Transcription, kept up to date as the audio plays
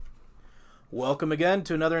Welcome again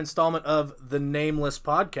to another installment of the Nameless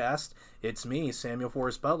Podcast. It's me, Samuel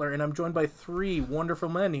Forrest Butler, and I'm joined by three wonderful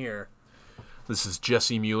men here. This is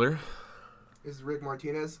Jesse Mueller. This is Rick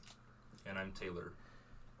Martinez. And I'm Taylor.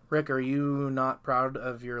 Rick, are you not proud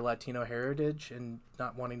of your Latino heritage and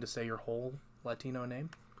not wanting to say your whole Latino name?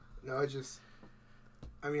 No, I guess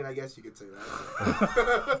you could say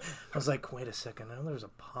that. I was like, wait a second, I know there's a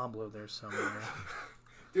Pablo there somewhere.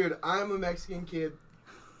 Dude, I'm a Mexican kid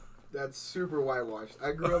that's super whitewashed.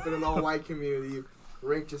 I grew up in an all-white community.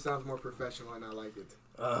 Rick just sounds more professional, and I like it.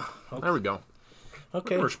 Okay. There we go.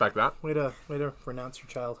 Okay. I can respect that. Way to renounce your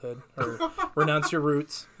childhood. Or renounce your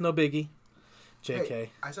roots. No biggie. JK.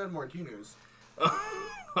 Hey, I said Martinez.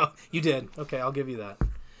 You did. Okay, I'll give you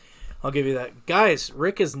that. Guys,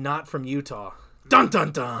 Rick is not from Utah. Dun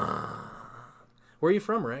dun dun. Where are you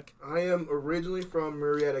from, Rick? I am originally from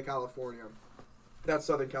Murrieta, California. That's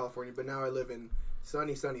Southern California, but now I live in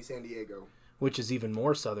sunny San Diego. Which is even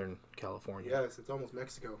more Southern California. Yes, it's almost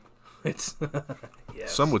Mexico. It's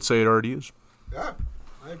yes. Some would say it already is. Yeah,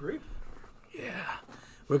 I agree. Yeah.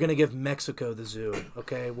 We're going to give Mexico the zoo,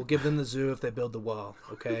 okay? We'll give them the zoo if they build the wall,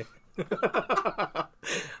 okay? It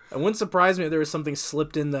wouldn't surprise me if there was something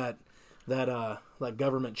slipped in that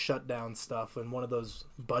government shutdown stuff in one of those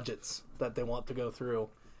budgets that they want to go through.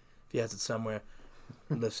 If he has it somewhere.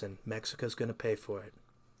 Listen, Mexico's going to pay for it,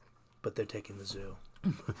 but they're taking the zoo.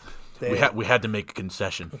 We had to make a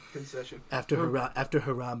concession. After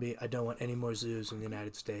Harambe, I don't want any more zoos in the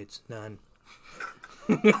United States. None.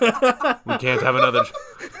 We can't have another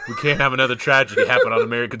tragedy happen on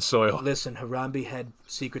American soil. Listen, Harambe had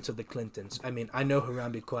secrets of the Clintons. I mean, I know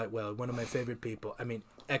Harambe quite well. One of my favorite people. I mean,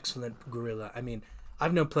 excellent gorilla. I mean,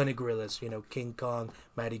 I've known plenty of gorillas. You know, King Kong,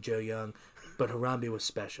 Mighty Joe Young, but Harambe was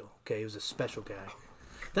special. Okay, he was a special guy.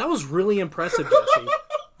 That was really impressive, Jesse.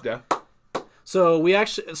 Yeah. So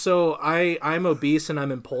I'm obese and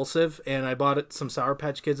I'm impulsive, and I bought some Sour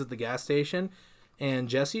Patch Kids at the gas station, and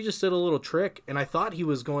Jesse just did a little trick, and I thought he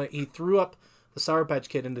threw up the Sour Patch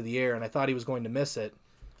Kid into the air, and I thought he was going to miss it,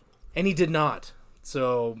 and he did not.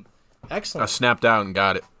 So, excellent. I snapped out and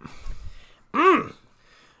got it.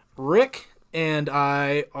 Rick and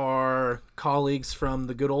I are colleagues from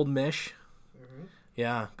the good old Mish. Mm-hmm.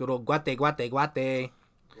 Yeah, good old Guate. Guate.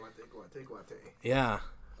 Yeah.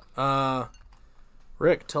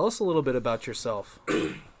 Rick, tell us a little bit about yourself.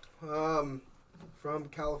 From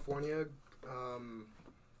California.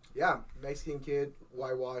 Yeah, Mexican kid,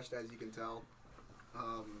 whitewashed, as you can tell.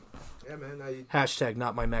 Yeah, man. Hashtag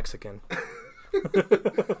not my Mexican.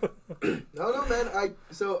 No, man. I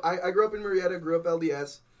grew up in Murrieta, grew up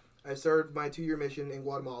LDS. I served my 2-year mission in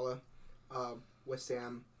Guatemala with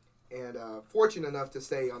Sam, and fortunate enough to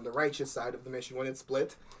stay on the righteous side of the mission when it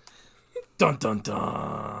split. Dun dun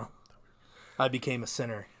dun. I became a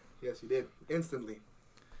sinner. Yes, you did. Instantly.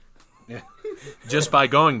 Yeah. Just by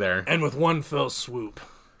going there. And with one fell swoop.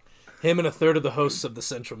 Him and a third of the hosts of the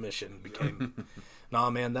Central Mission became... Nah,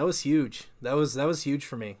 man, that was huge. That was huge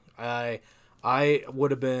for me. I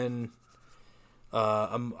would have been...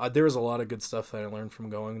 there was a lot of good stuff that I learned from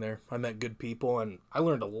going there. I met good people, and I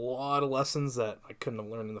learned a lot of lessons that I couldn't have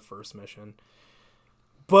learned in the first mission.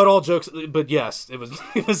 But all jokes, but yes, it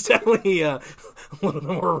was definitely a little bit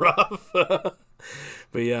more rough. But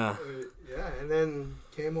yeah. Yeah, and then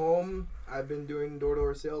came home. I've been doing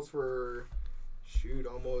door-to-door sales for,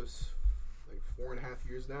 almost like 4.5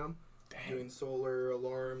 years now. Dang. Doing solar,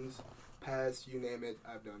 alarms, pests, you name it,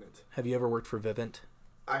 I've done it. Have you ever worked for Vivint?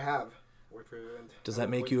 I have worked for Vivint. Does that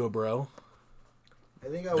make you a bro? I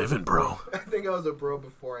think I was Vivint bro. I think I was a bro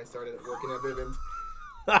before I started working at Vivint.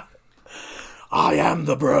 I am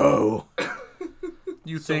the bro.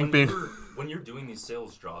 When you're doing these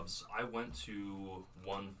sales jobs, I went to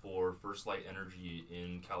one for First Light Energy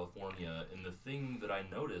in California, and the thing that I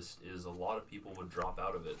noticed is a lot of people would drop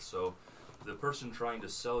out of it. So the person trying to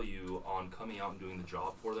sell you on coming out and doing the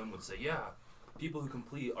job for them would say, yeah, people who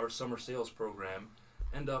complete our summer sales program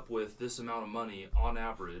end up with this amount of money on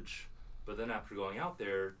average, but then after going out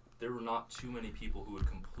there were not too many people who would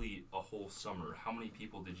complete a whole summer. How many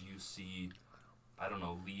people did you see, I don't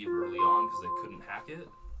know, leave early on because they couldn't hack it,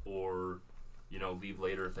 or, leave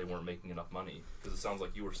later if they weren't making enough money? Because it sounds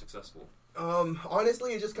like you were successful.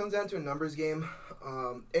 Honestly, it just comes down to a numbers game.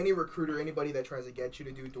 Any recruiter, anybody that tries to get you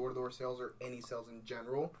to do door-to-door sales or any sales in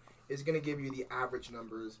general is going to give you the average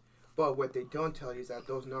numbers. But what they don't tell you is that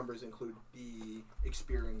those numbers include the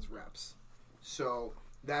experienced reps. So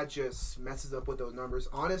that just messes up with those numbers.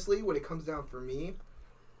 Honestly, what it comes down for me,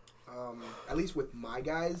 at least with my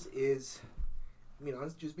guys, is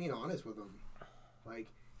just being honest with them. Like,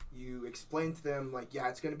 you explain to them, like, yeah,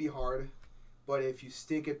 it's going to be hard, But if you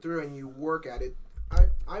stick it through and you work at it,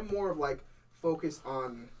 I'm more of like focused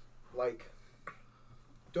on like,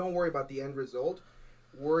 don't worry about the end result.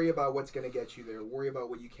 Worry about what's going to get you there. Worry about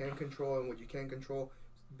what you can control and what you can't control.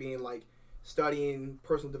 Being like studying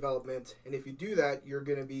personal development. And if you do that, you're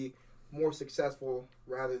going to be more successful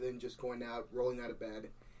rather than just going out, rolling out of bed,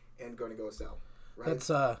 and going to go sell. Right? It's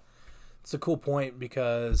a cool point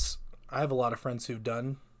because I have a lot of friends who've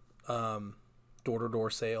done door-to-door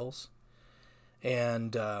sales.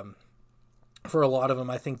 And for a lot of them,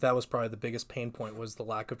 I think that was probably the biggest pain point was the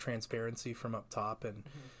lack of transparency from up top. And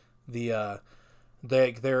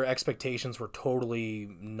their expectations were totally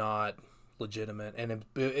not legitimate. And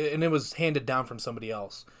it was handed down from somebody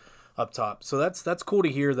else up top. So that's cool to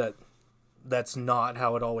hear that that's not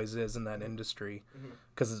how it always is in that industry,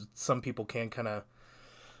 because some people can kind of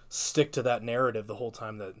stick to that narrative the whole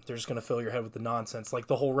time that they're just going to fill your head with the nonsense. Like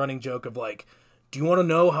the whole running joke of like, do you want to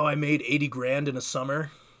know how I made 80 grand in a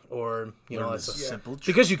summer? Or, you know, it's simple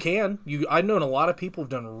because you can. I've known a lot of people who've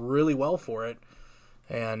done really well for it,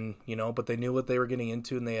 and, you know, but they knew what they were getting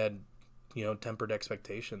into and they had, you know, tempered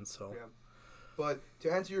expectations. So, yeah. But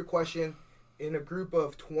to answer your question, in a group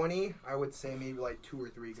of 20, I would say maybe like 2 or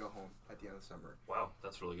 3 go home at the end of the summer. Wow,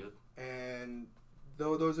 that's really good. And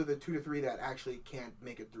though those are the 2 to 3 that actually can't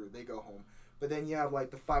make it through, they go home. But then you have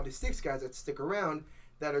like the 5 to 6 guys that stick around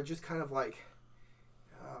that are just kind of like,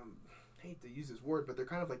 I hate to use this word, but they're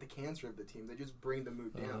kind of like the cancer of the team. They just bring the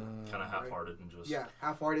mood down. Kind of half-hearted and just... Yeah,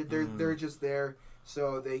 half-hearted. They're just there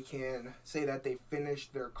so they can say that they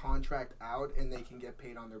finished their contract out and they can get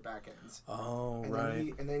paid on their back ends. Oh, and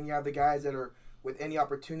right. And then you have the guys that are, with any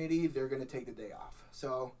opportunity, they're going to take the day off.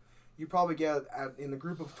 So you probably get, in the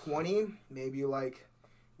group of 20, maybe like,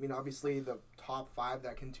 I mean, obviously the top 5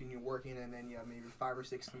 that continue working, and then you have maybe 5 or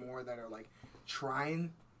 6 more that are like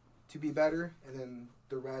trying to be better, and then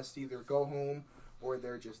the rest either go home or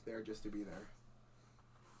they're just there just to be there.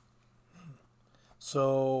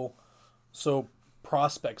 So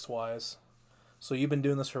prospects wise, so you've been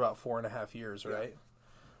doing this for about 4.5 years, right?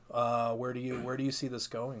 Yeah. Where do you see this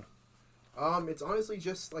going? It's honestly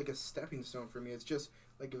just like a stepping stone for me. It's just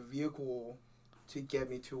like a vehicle to get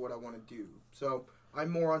me to what I want to do. So I'm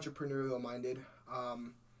more entrepreneurial minded. I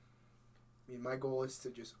mean, my goal is to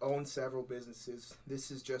just own several businesses.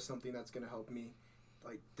 This is just something that's going to help me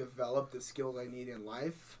like develop the skills I need in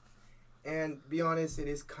life. And be honest, it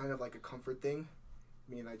is kind of like a comfort thing.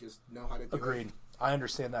 I mean, I just know how to do it. Agreed. I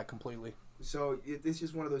understand that completely. So it's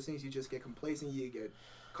just one of those things. You just get complacent. You get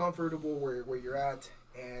comfortable where you're at.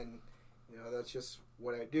 And, you know, that's just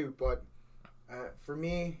what I do. But for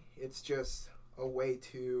me, it's just a way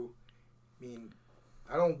to, I mean,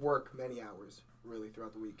 I don't work many hours really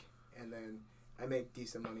throughout the week. And then I make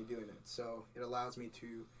decent money doing it. So it allows me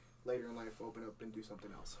to later in life open up and do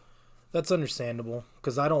something else. That's understandable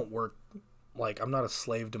because I don't work, like, I'm not a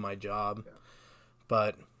slave to my job. Yeah.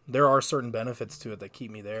 But there are certain benefits to it that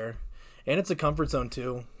keep me there. And it's a comfort zone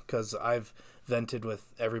too, because I've vented with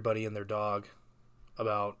everybody and their dog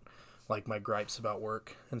about like my gripes about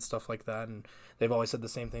work and stuff like that. And they've always said the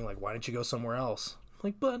same thing, like, why don't you go somewhere else?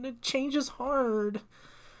 I'm like, but change is hard.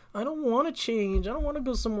 I don't want to change. I don't want to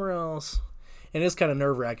go somewhere else. And it's kind of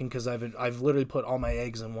nerve-wracking because I've literally put all my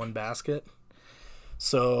eggs in one basket.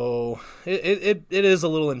 So it is a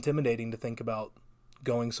little intimidating to think about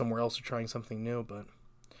going somewhere else or trying something new, but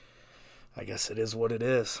I guess it is what it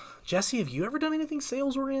is. Jesse, have you ever done anything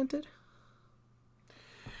sales-oriented?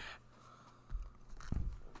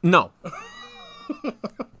 No.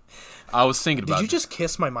 I was thinking about it. Did you just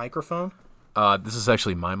kiss my microphone? This is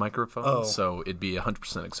actually my microphone, so it'd be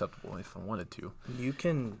 100% acceptable if I wanted to. You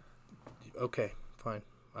can... Okay, fine.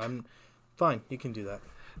 I'm fine. You can do that.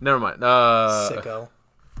 Never mind. Sicko.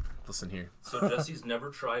 Listen here. So Jesse's never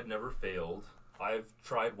tried, never failed. I've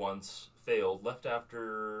tried once, failed, left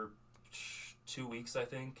after 2 weeks, I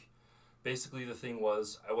think. Basically, the thing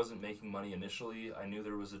was, I wasn't making money initially. I knew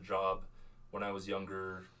there was a job when I was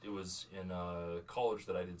younger. It was in college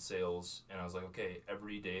that I did sales, and I was like, okay,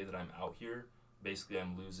 every day that I'm out here, basically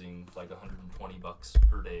I'm losing like $120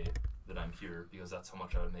 per day that I'm here because that's how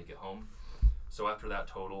much I would make at home. So after that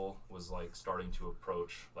total was like starting to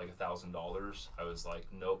approach like $1,000, I was like,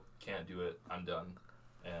 nope, can't do it. I'm done.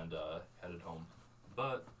 And headed home.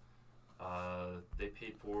 But they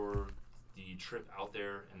paid for the trip out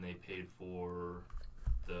there, and they paid for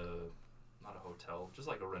not a hotel, just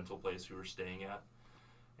like a rental place we were staying at.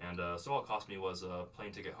 And so all it cost me was a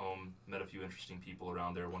plane ticket home. Met a few interesting people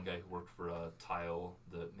around there. One guy who worked for a Tile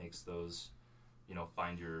that makes those, you know,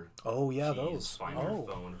 find your keys, find your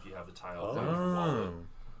phone if you have the Tile, find your wallet.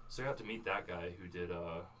 So I got to meet that guy who did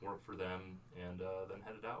work for them, and then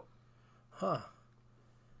headed out. Huh.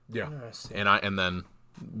 Yeah. Interesting. And then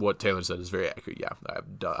what Taylor said is very accurate. Yeah,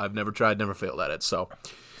 I've never tried, never failed at it. So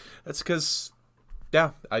that's because,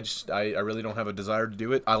 yeah, I really don't have a desire to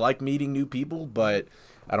do it. I like meeting new people, but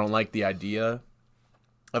I don't like the idea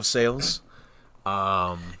of sales.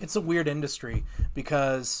 It's a weird industry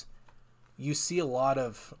because you see a lot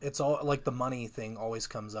of, it's all like the money thing always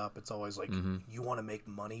comes up. It's always like, you want to make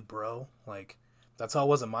money, bro? Like, that's how it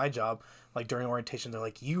was at my job. Like during orientation, they're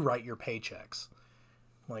like, you write your paychecks.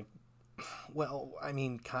 I'm like, well, I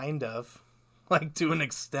mean, kind of, like to an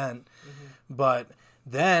extent, but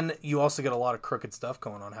then you also get a lot of crooked stuff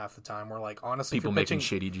going on half the time. Where like honestly, People making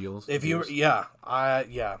shady deals. I've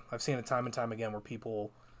seen it time and time again where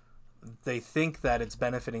people, they think that it's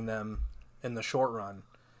benefiting them in the short run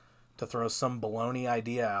to throw some baloney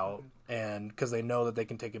idea out, and because they know that they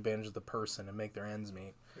can take advantage of the person and make their ends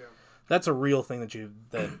meet. Yeah. That's a real thing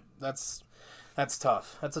that's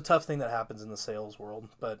tough. That's a tough thing that happens in the sales world.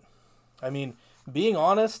 But I mean, being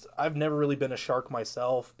honest, I've never really been a shark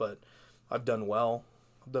myself, but I've done well.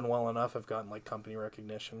 I've done well enough. I've gotten like company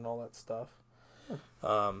recognition and all that stuff.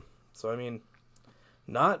 So I mean,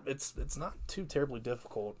 it's not too terribly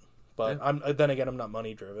difficult. But then again, I'm not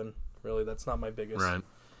money driven. Really, that's not my biggest. Right.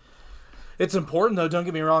 It's important though. Don't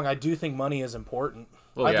get me wrong. I do think money is important.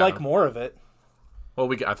 Well, I'd like more of it. Well,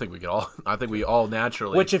 I think we all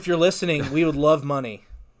naturally. Which, if you're listening, we would love money.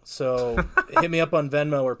 So hit me up on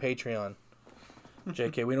Venmo or Patreon.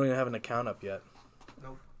 JK, we don't even have an account up yet.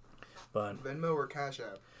 Nope. But Venmo or Cash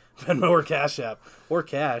App? Venmo or Cash App. Or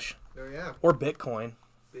cash. Oh, yeah. Or Bitcoin.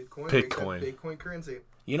 Bitcoin. Bitcoin currency.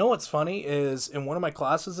 You know what's funny is in one of my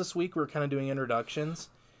classes this week, we were kind of doing introductions.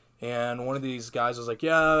 And one of these guys was like,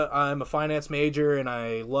 yeah, I'm a finance major and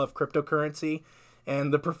I love cryptocurrency.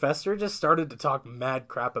 And the professor just started to talk mad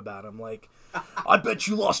crap about him. Like, I bet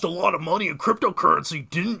you lost a lot of money in cryptocurrency,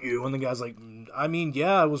 didn't you? And the guy's like, I mean,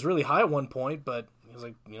 yeah, it was really high at one point, but he was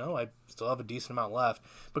like, I still have a decent amount left.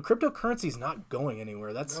 But cryptocurrency's not going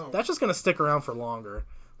anywhere. That's just going to stick around for longer.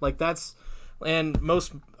 Like, you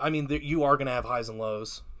are going to have highs and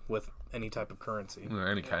lows with any type of currency. Or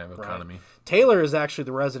any kind of economy. Right? Taylor is actually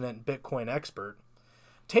the resident Bitcoin expert.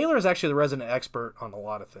 Taylor is actually the resident expert on a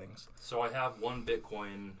lot of things. So I have one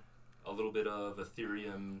Bitcoin, a little bit of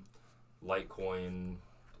Ethereum, Litecoin,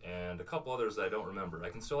 and a couple others that I don't remember. I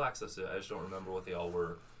can still access it. I just don't remember what they all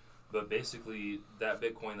were. But basically, that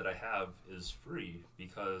Bitcoin that I have is free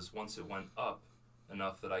because once it went up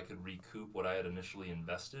enough that I could recoup what I had initially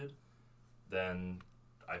invested, then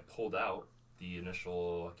I pulled out the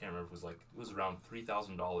initial, I can't remember, it was around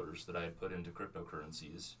 $3,000 that I had put into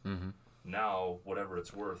cryptocurrencies. Mm-hmm. Now, whatever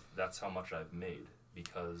it's worth, that's how much I've made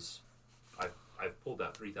because I've pulled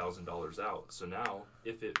that $3,000 out. So now,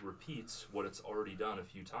 if it repeats what it's already done a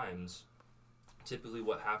few times, typically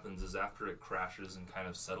what happens is after it crashes and kind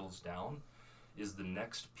of settles down, is the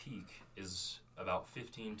next peak is about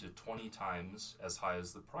 15 to 20 times as high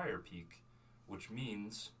as the prior peak, which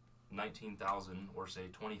means 19,000 or say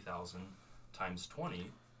 20,000 times 20,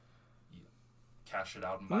 you cash it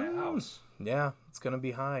out and buy a house. Yeah, it's going to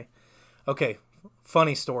be high. Okay,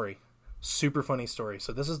 funny story. Super funny story.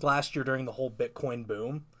 So this is last year during the whole Bitcoin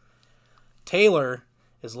boom. Taylor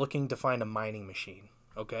is looking to find a mining machine,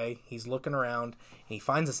 okay? He's looking around, and he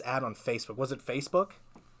finds this ad on Facebook. Was it Facebook?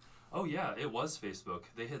 Oh, yeah, it was Facebook.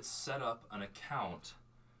 They had set up an account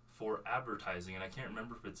for advertising, and I can't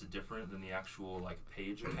remember if it's different than the actual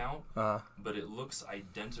page account, but it looks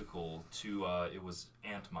identical to, it was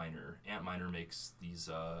Antminer. Antminer makes these,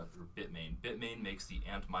 or Bitmain. Bitmain makes the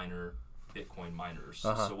Antminer Bitcoin miners.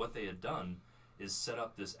 So what they had done is set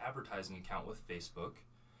up this advertising account with Facebook,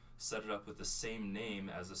 set it up with the same name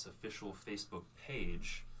as this official Facebook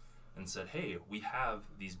page, and said, hey, we have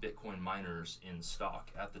these Bitcoin miners in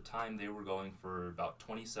stock. At the time, they were going for about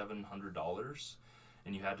 $2,700,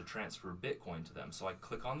 and you had to transfer Bitcoin to them. So I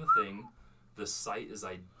click on the thing, the site is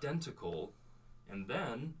identical, and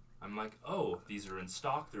then I'm like, oh, these are in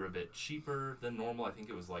stock, they're a bit cheaper than normal. I think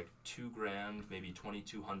it was like $2,000, maybe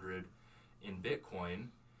 $2,200 in Bitcoin.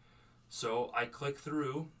 So I click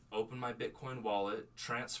through, open my Bitcoin wallet,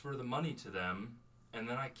 transfer the money to them, and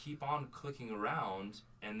then I keep on clicking around,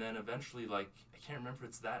 and then eventually, I can't remember if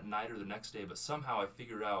it's that night or the next day, but somehow I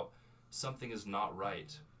figured out something is not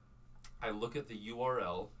right. I look at the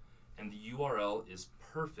URL, and the URL is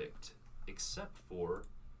perfect, except for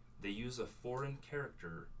they use a foreign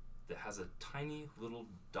character that has a tiny little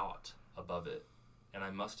dot above it. And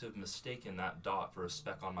I must have mistaken that dot for a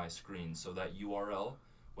speck on my screen. So that URL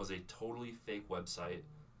was a totally fake website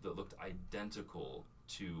that looked identical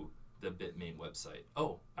to the Bitmain website.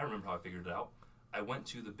 Oh, I remember how I figured it out. I went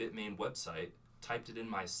to the Bitmain website, typed it in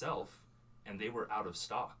myself, and they were out of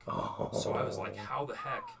stock. Oh. So I was like, how the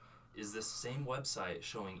heck is this same website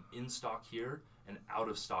showing in stock here and out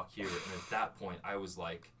of stock here? And at that point, I was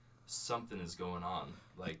like, something is going on.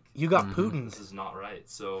 Like, You got Putin. this is not right.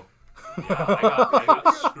 So, yeah, I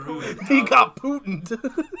got screwed. He got Putin.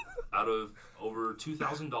 Out of over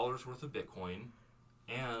 $2,000 worth of Bitcoin,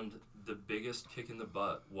 and the biggest kick in the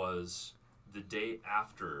butt was the day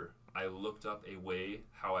after I looked up a way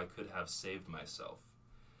how I could have saved myself.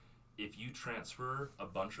 If you transfer a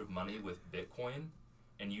bunch of money with Bitcoin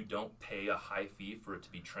and you don't pay a high fee for it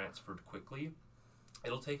to be transferred quickly,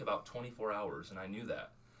 it'll take about 24 hours, and I knew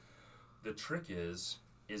that. The trick is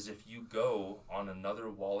if you go on another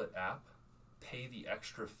wallet app, pay the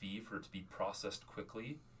extra fee for it to be processed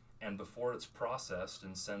quickly, and before it's processed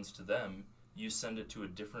and sends to them, you send it to a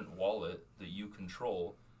different wallet that you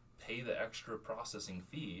control, pay the extra processing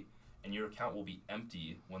fee, and your account will be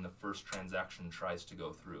empty when the first transaction tries to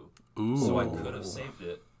go through. Ooh. So I could have saved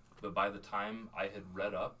it, but by the time I had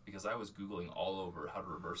read up, because I was Googling all over how to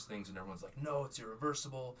reverse things, and everyone's like, no, it's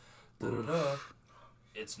irreversible, da-da-da.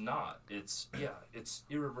 It's not. It's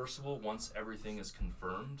irreversible once everything is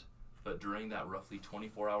confirmed, but during that roughly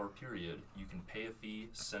 24-hour period, you can pay a fee,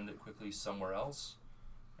 send it quickly somewhere else,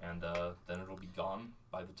 and then it'll be gone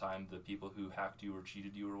by the time the people who hacked you or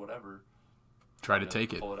cheated you or whatever Try to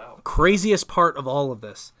take it. pull it out. Craziest part of all of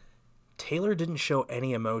this, Taylor didn't show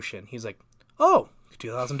any emotion. He's like, oh,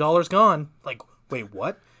 $2,000 gone. Like, wait,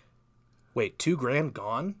 what? Wait, $2,000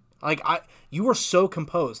 gone? Like, you were so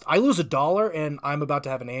composed. I lose $1 and I'm about to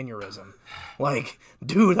have an aneurysm. Like,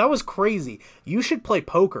 dude, that was crazy. You should play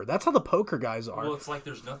poker. That's how the poker guys are. Well, it's like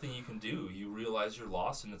there's nothing you can do. You realize you're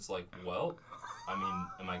lost, and it's like, well, I mean,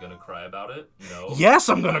 am I going to cry about it? No. Yes,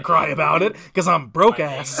 I'm going to cry about it because I'm broke My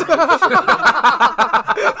ass.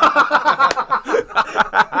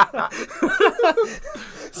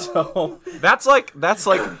 So That's like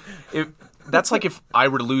if I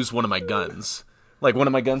were to lose one of my guns. Like one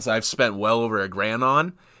of my guns I've spent well over $1,000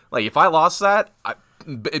 on. Like if I lost that,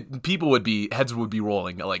 heads would be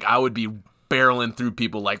rolling. Like I would be barreling through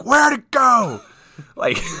people like, where'd it go?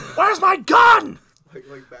 Like, where's my gun?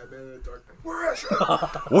 Like Batman in the Dark Knight. Where is it?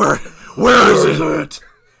 where is it?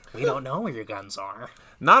 We don't know where your guns are.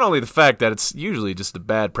 Not only the fact that it's usually just a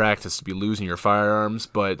bad practice to be losing your firearms,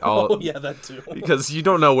 but that too. because you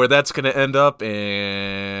don't know where that's going to end up,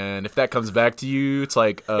 and if that comes back to you, it's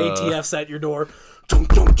like ATF's at your door.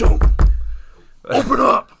 Jump, jump, jump. Open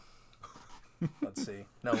up. Let's see.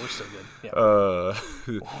 No, we're still good. Yeah.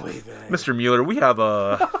 Mr. Mueller, we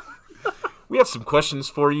have some questions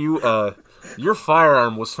for you. Your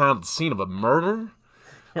firearm was found at the scene of a murder.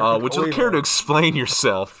 Would you care to explain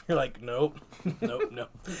yourself? You're like, nope. Nope.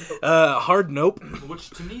 Hard nope. Which,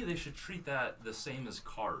 to me, they should treat that the same as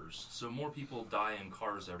cars. So more people die in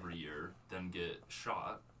cars every year than get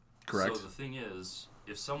shot. Correct. So the thing is,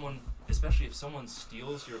 especially if someone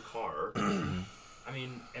steals your car, I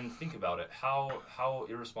mean, and think about it, how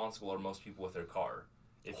irresponsible are most people with their car?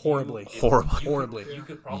 Horribly. You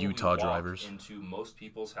could probably Utah walk drivers into most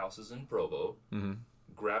people's houses in Provo,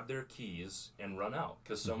 grab their keys, and run out.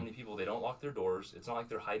 Because so many people, they don't lock their doors. It's not like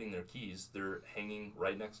they're hiding their keys. They're hanging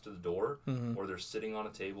right next to the door, or they're sitting on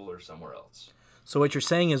a table or somewhere else. So what you're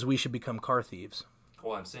saying is we should become car thieves.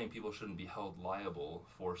 Well, I'm saying people shouldn't be held liable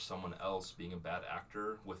for someone else being a bad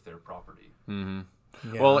actor with their property. Mm-hmm.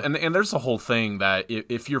 Yeah. Well, and there's the whole thing that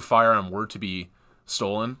if your firearm were to be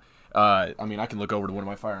stolen, I mean, I can look over to one of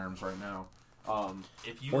my firearms right now.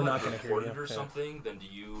 If you We're not gonna report hear it you. or something, then do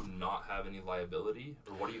you not have any liability?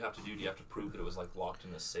 Or what do you have to do? Do you have to prove that it was like locked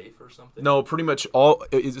in a safe or something? No, pretty much all.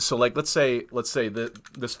 So, like, let's say that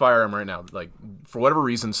this firearm right now, like, for whatever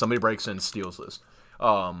reason, somebody breaks in and steals this.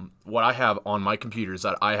 What I have on my computer is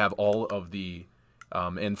that I have all of the,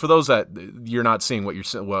 and for those that you're not seeing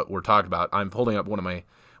what we're talking about, I'm holding up one of my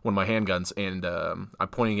handguns and I'm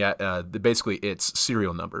pointing at basically its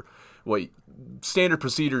serial number. What standard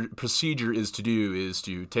procedure is to do is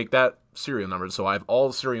to take that serial number. So I have all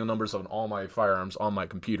the serial numbers of all my firearms on my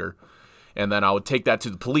computer, and then I would take that to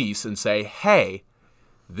the police and say, "Hey,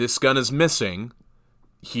 this gun is missing.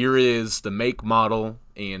 Here is the make, model,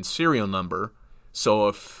 and serial number." So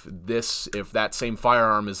if that same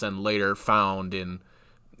firearm is then later found in,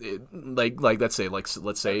 let's say at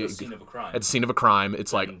the scene of a crime. At the scene of a crime,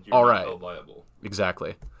 it's like, you're all not right, held liable.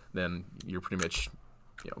 exactly. Then you're pretty much,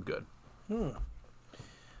 good.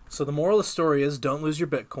 So the moral of the story is don't lose your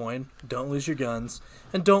Bitcoin, don't lose your guns,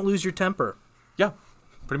 and don't lose your temper. Yeah,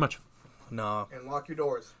 pretty much. No. And lock your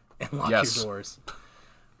doors. And lock Yes. your doors.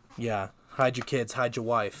 Yeah. Hide your kids, hide your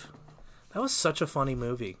wife. That was such a funny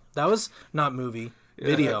movie. That was not movie.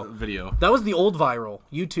 video. Video. That was the old viral,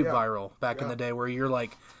 YouTube Yeah. viral back in Yeah. the day, where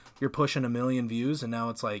you're pushing 1 million views, and now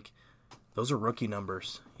it's like those are rookie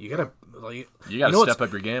numbers. You gotta You got to know step what's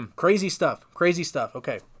up your game. crazy stuff.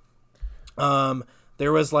 Okay.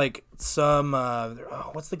 There was like some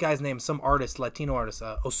what's the guy's name? Some artist, Latino artist,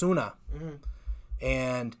 Ozuna,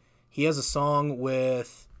 and he has a song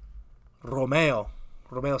with Romeo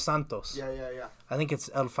Santos. Yeah. I think it's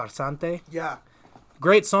El Farsante. Yeah.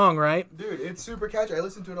 Great song, right? Dude, it's super catchy. I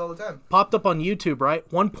listen to it all the time. Popped up on YouTube, right?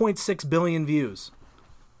 1.6 billion views.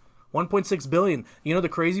 1.6 billion. You know the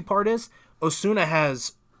crazy part is Ozuna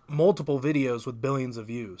has multiple videos with billions of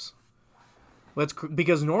views.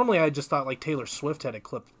 Because normally I just thought like Taylor Swift had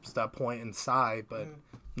eclipsed that point and Psy, but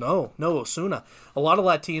no, Ozuna. A lot of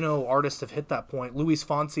Latino artists have hit that point. Luis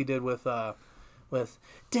Fonsi did with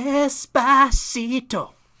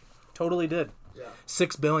Despacito. Totally did. Yeah.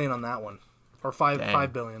 6 billion on that one, or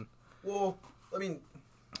 5 billion. Well, I mean,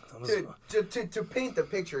 to paint the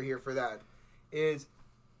picture here for that is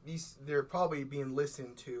they're probably being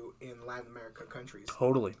listened to in Latin America countries.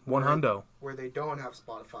 Totally. One hundo. Where they don't have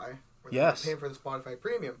Spotify. Where Yes. they're paying for the Spotify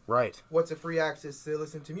Premium. Right. What's a free access to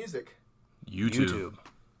listen to music? YouTube.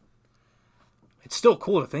 It's still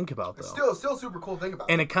cool to think about, though. It's still super cool to think about.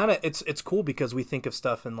 And it kind of it's cool because we think of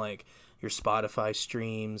stuff in like your Spotify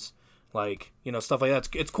streams, like stuff like that.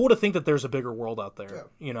 It's cool to think that there's a bigger world out there.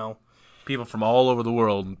 People from all over the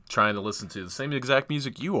world trying to listen to the same exact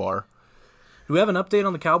music you are. Do we have an update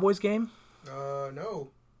on the Cowboys game? No.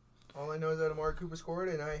 All I know is that Amari Cooper scored,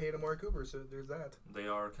 and I hate Amari Cooper, so there's that. They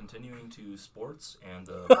are continuing to sports, and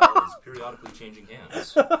the ball is periodically changing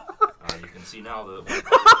hands. You can see now that one player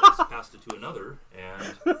has passed it to another,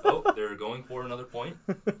 and they're going for another point.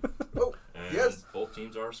 Oh, And yes. both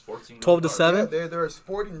teams are sportsing. 12-7. Yeah, they're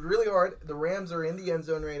sporting really hard. The Rams are in the end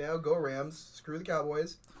zone right now. Go Rams. Screw the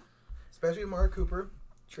Cowboys. Especially Amari Cooper.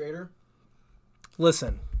 Traitor.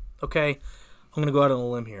 Listen, okay, I'm gonna go out on a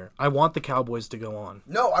limb here. I want the Cowboys to go on.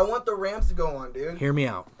 No, I want the Rams to go on, dude. Hear me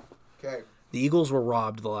out. Okay. The Eagles were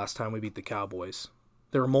robbed the last time we beat the Cowboys.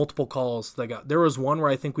 There were multiple calls that got. There was one where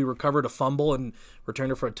I think we recovered a fumble and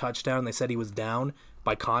returned it for a touchdown. They said he was down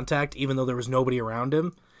by contact, even though there was nobody around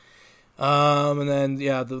him. And then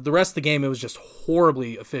the rest of the game, it was just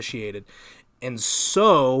horribly officiated. And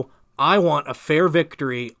so I want a fair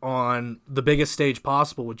victory on the biggest stage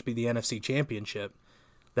possible, which would be the NFC Championship.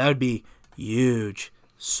 That would be huge,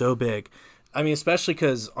 so big. I mean, especially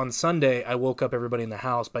because on Sunday I woke up everybody in the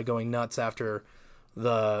house by going nuts after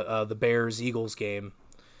the Bears-Eagles game,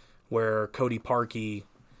 where Cody Parkey,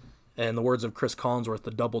 and the words of Chris Collinsworth,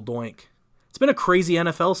 the double doink. It's been a crazy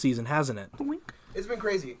NFL season, hasn't it? It's been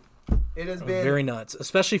crazy. It has been Very nuts,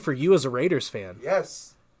 especially for you as a Raiders fan.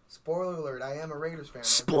 Yes. Spoiler alert, I am a Raiders fan.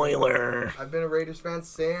 Spoiler. I've been a Raiders fan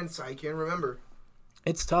since I can remember.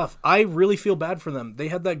 It's tough. I really feel bad for them. They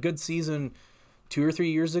had that good season 2 or 3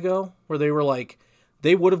 years ago where they were like,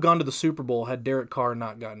 they would have gone to the Super Bowl had Derek Carr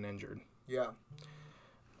not gotten injured. Yeah.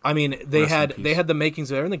 I mean, they had the makings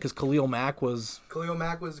of everything because Khalil Mack was Khalil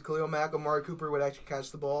Mack. Amari Cooper would actually catch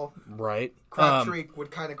the ball. right. Crabtree would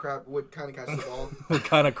kind of catch the ball. Would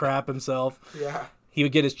kind of crap himself. Yeah. He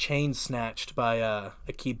would get his chain snatched by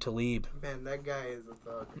Aqib Talib. Man, that guy is a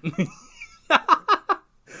thug.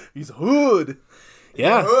 He's hood.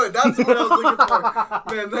 Yeah. Hood. That's what I was looking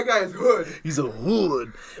for. Man, that guy is hood. He's a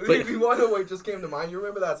hood. If you want to know what just came to mind, you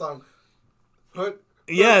remember that song? Hood.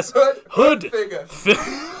 Yes. Hood. Hood. Figure.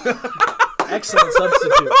 Excellent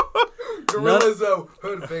substitute. Gorilla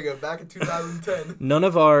Hood figure back in 2010. None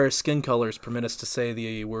of our skin colors permit us to say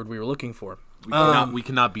the word we were looking for. We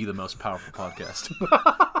cannot be the most powerful podcast.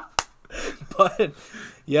 But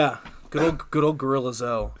yeah, good old Gorilla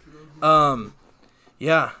Zoe.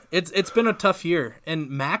 Yeah, it's been a tough year, and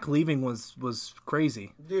Mac leaving was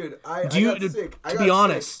crazy. Dude, I got sick. To be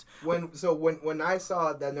honest, when I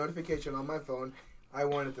saw that notification on my phone, I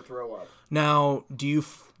wanted to throw up. now do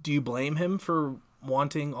you blame him for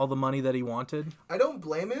wanting all the money that he wanted? I don't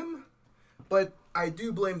blame him, but I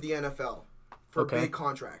do blame the NFL for Okay. big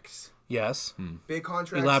contracts. Yes. Big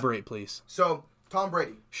contracts. Elaborate, please. So, Tom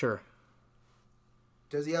Brady, Sure.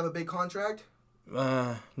 does he have a big contract?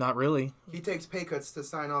 Not really. He takes pay cuts to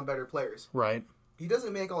sign on better players. Right. He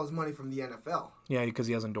doesn't make all his money from the NFL. Yeah, because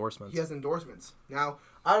he has endorsements. He has endorsements. Now,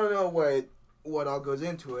 I don't know what all goes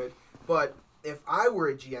into it, but if I were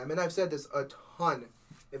a GM, and I've said this a ton,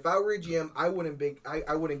 if I were a GM, I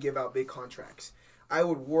wouldn't give out big contracts. I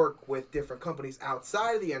would work with different companies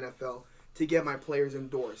outside of the NFL to get my players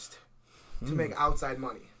endorsed to make outside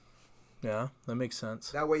money. Yeah, that makes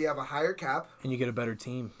sense. That way you have a higher cap And you get a better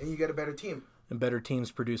team. and you get a better team. and better teams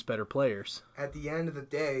produce better players. At the end of the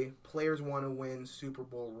day, players want to win Super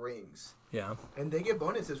Bowl rings. Yeah. And they get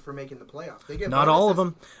bonuses for making the playoffs. They get Not all of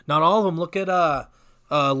them. Not all of them. Look at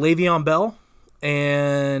Le'Veon Bell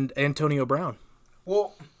and Antonio Brown.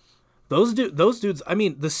 Well, those dudes. I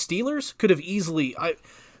mean, the Steelers could have easily.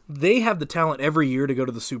 They have the talent every year to go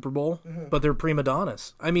to the Super Bowl, but they're prima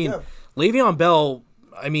donnas. I mean, Le'Veon Bell.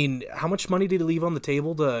 I mean, how much money did he leave on the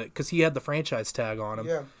table because he had the franchise tag on him?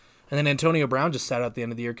 Yeah. And then Antonio Brown just sat out the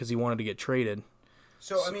end of the year because he wanted to get traded.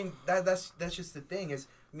 So I mean, that's just the thing is.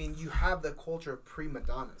 I mean, you have the culture of prima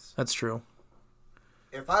donnas. That's true.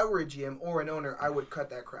 If I were a GM or an owner, I would cut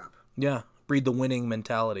that crap. Yeah, breed the winning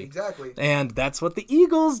mentality. Exactly. And that's what the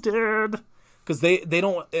Eagles did. Because they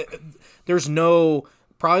don't... there's no...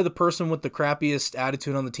 Probably the person with the crappiest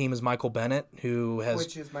attitude on the team is Michael Bennett, who has...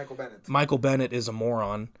 Which is Michael Bennett. Michael Bennett is a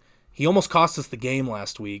moron. He almost cost us the game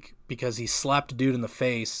last week because he slapped a dude in the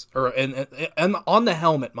face, and on the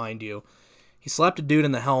helmet, mind you. He slapped a dude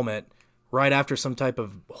in the helmet right after some type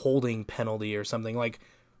of holding penalty or something. Like,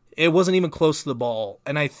 it wasn't even close to the ball.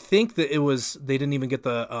 And I think that they didn't even get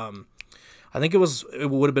the, I think it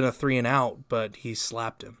would have been a 3 and out, but he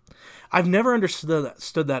slapped him. I've never understood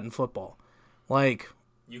that in football. Like,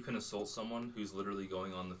 you can assault someone who's literally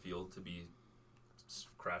going on the field to be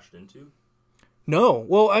crashed into? no.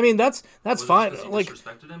 Well, I mean, that's Was fine. It because he Like,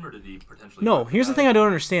 disrespected him, or did he potentially... no, here's the thing I don't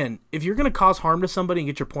understand. If you're going to cause harm to somebody and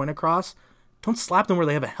get your point across, don't slap them where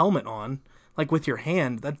they have a helmet on, like with your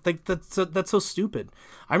hand. That's so stupid.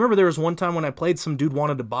 I remember there was one time when I played, some dude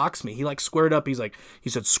wanted to box me. He like squared up. He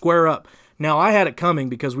said, square up. Now I had it coming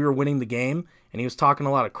because we were winning the game, and he was talking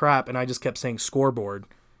a lot of crap, and I just kept saying scoreboard.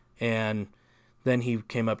 And then he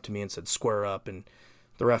came up to me and said, square up, and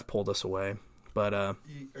the ref pulled us away. But Are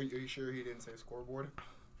you sure he didn't say scoreboard?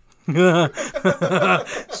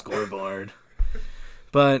 scoreboard.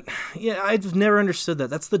 But yeah, I just never understood that.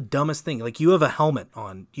 That's the dumbest thing. Like, you have a helmet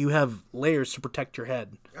on. You have layers to protect your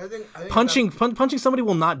head. I think Punching somebody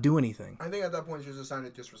will not do anything. I think at that point it's just a sign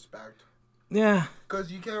of disrespect. Yeah.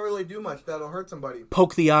 Because you can't really do much that'll hurt somebody.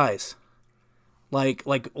 Poke the eyes. Like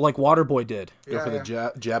Waterboy did. Go for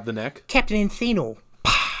the jab the neck. Captain Encino.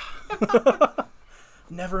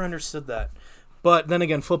 Never understood that. But then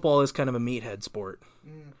again, football is kind of a meathead sport.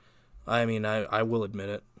 I mean, I will admit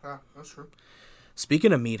it. That's true.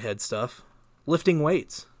 Speaking of meathead stuff, lifting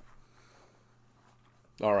weights.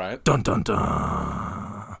 All right. Dun dun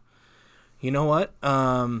dun. You know what?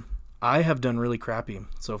 I have done really crappy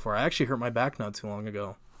so far. I actually hurt my back not too long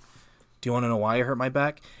ago. Do you want to know why I hurt my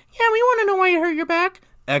back? Yeah, we want to know why you hurt your back.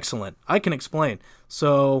 Excellent. I can explain.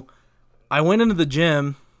 So, I went into the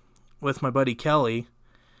gym with my buddy Kelly,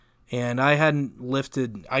 and I hadn't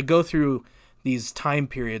lifted. I go through these time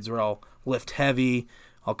periods where I'll lift heavy.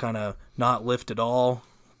 I'll kind of not lift at all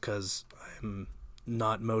because I'm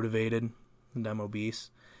not motivated and I'm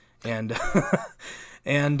obese. And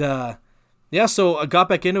yeah, so I got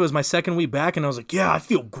back into it. It was my second week back, and I was like, yeah, I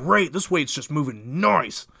feel great. This weight's just moving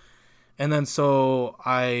nice. And then so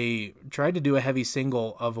I tried to do a heavy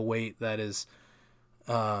single of a weight that is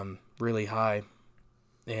really high.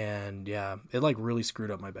 And yeah, it like really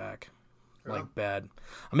screwed up my back. Like bad.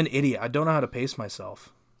 I'm an idiot. I don't know how to pace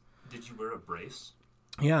myself. Did you wear a brace?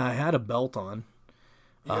 Yeah, I had a belt on.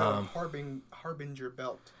 Yeah, Harbinger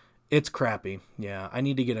belt. It's crappy. Yeah, I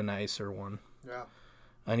need to get a nicer one. Yeah.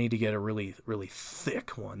 I need to get a really, really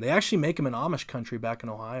thick one. They actually make them in Amish country back in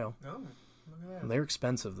Ohio. Oh, look at that. They're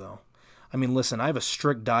expensive, though. I mean, listen, I have a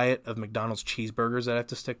strict diet of McDonald's cheeseburgers that I have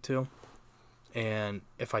to stick to. And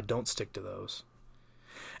if I don't stick to those...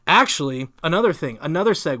 Actually, another thing,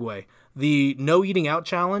 another segue. The no eating out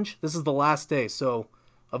challenge, this is the last day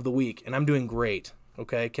of the week, and I'm doing great.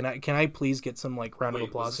 Okay? Can I please get some like round of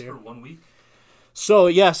applause was this here? for 1 week? So,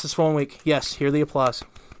 yes, it's for 1 week. Yes, hear the applause.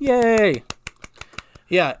 Yay!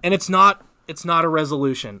 Yeah, and it's not a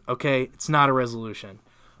resolution, okay? It's not a resolution.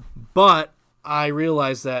 But I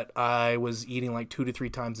realized that I was eating like 2 to 3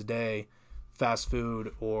 times a day fast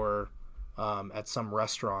food or at some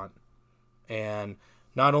restaurant. And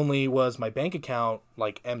not only was my bank account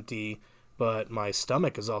like empty, but my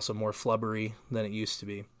stomach is also more flubbery than it used to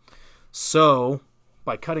be. So,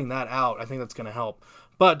 by cutting that out, I think that's going to help.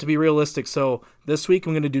 But to be realistic, so this week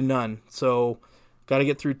I'm going to do none. So, got to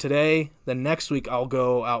get through today. Then next week I'll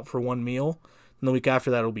go out for 1 meal. And the week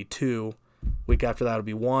after that it'll be 2. Week after that it'll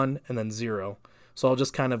be 1 and then 0. So I'll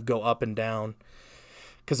just kind of go up and down.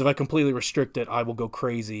 Because if I completely restrict it, I will go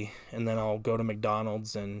crazy. And then I'll go to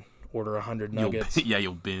McDonald's and order 100 nuggets.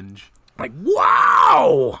 You'll binge. Like,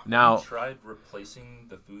 wow! Now, Have you tried replacing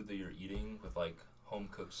the food that you're eating with like home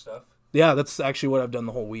cooked stuff? Yeah, that's actually what I've done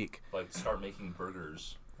the whole week. Like start making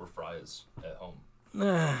burgers were fries at home.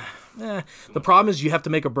 The problem is you have to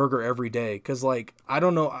make a burger every day because, like, I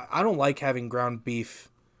don't know. I don't like having ground beef.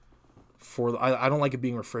 I don't like it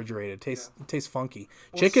being refrigerated. It tastes funky.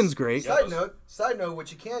 Well, chicken's great. Side note,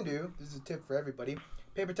 what you can do, this is a tip for everybody,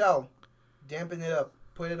 paper towel, dampen it up,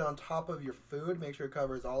 put it on top of your food, make sure it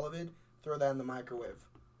covers all of it, throw that in the microwave.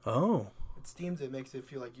 Oh. It steams it, makes it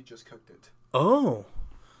feel like you just cooked it. Oh.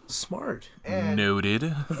 Smart.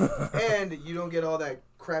 Noted. And you don't get all that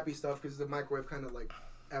crappy stuff because the microwave kind of like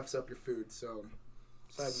F's up your food, so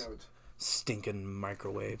side note. Stinking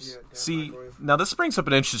microwaves. Yeah, See, microwave. now this brings up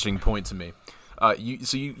an interesting point to me.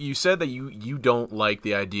 You said that you don't like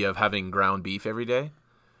the idea of having ground beef every day?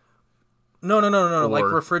 No. Like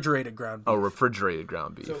refrigerated ground beef. Oh, refrigerated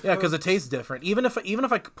ground beef. So Yeah, because it tastes different. Even if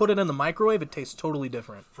I put it in the microwave, it tastes totally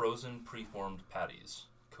different. Frozen, preformed patties.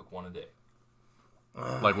 Cook one a day.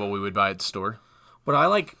 Like what we would buy at the store? What I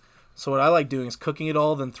like doing is cooking it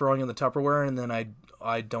all, then throwing in the Tupperware, and then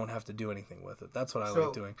I don't have to do anything with it. That's what I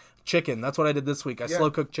like doing. Chicken. That's what I did this week. I slow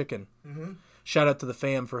cooked chicken. Mm-hmm. Shout out to the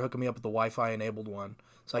fam for hooking me up with the Wi-Fi enabled one,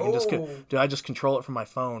 so I can I just control it from my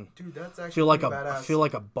phone. Dude, that's actually I feel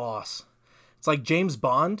like a boss. It's like James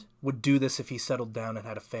Bond would do this if he settled down and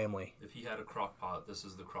had a family. If he had a crock pot, this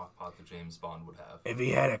is the crock pot that James Bond would have. If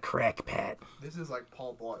he had a crack pat. This is like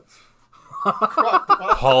Paul Blart.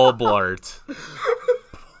 Paul Blart.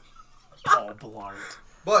 Paul Blart.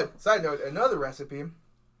 But, side note, another recipe,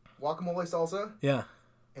 guacamole salsa. Yeah.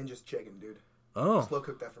 And just chicken, dude. Oh. Slow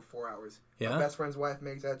cook that for 4 hours. Yeah. My best friend's wife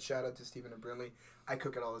makes that. Shout out to Stephen and Brinley. I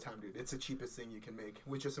cook it all the time, dude. It's the cheapest thing you can make,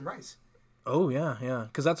 with just some rice. Oh yeah.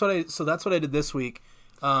 Because that's what I did this week.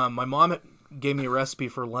 My mom gave me a recipe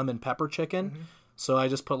for lemon pepper chicken, so I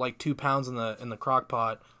just put like 2 pounds in the crock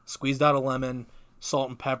pot, squeezed out a lemon, salt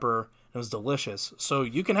and pepper. It was delicious. So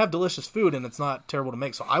you can have delicious food, and it's not terrible to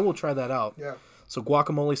make. So I will try that out. Yeah. So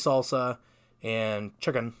guacamole salsa and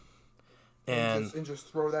chicken, And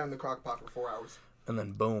just throw that in the crock pot for 4 hours. And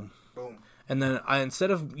then boom. Boom. And then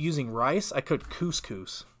instead of using rice, I cooked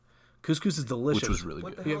couscous. Couscous is delicious. Which was really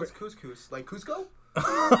What good. the hell is couscous? Like Cusco?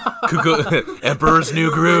 Emperor's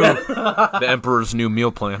New Groove. The Emperor's New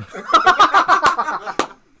Meal Plan.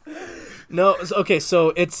 No, okay,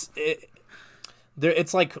 so it's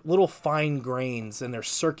like little fine grains, and they're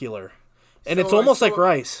circular. And it's almost like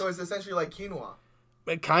rice. So it's essentially like quinoa.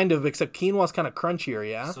 Kind of, except quinoa's kind of crunchier,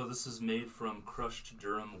 yeah? So this is made from crushed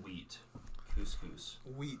Durham wheat. Couscous.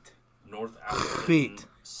 Wheat. North African Wheat.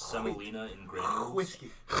 semolina in granules.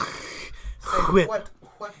 Whiskey. Whip.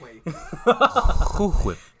 What way?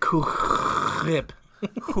 Whip.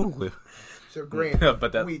 So grain.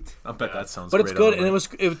 Wheat. I bet that sounds But great. it's good, and it was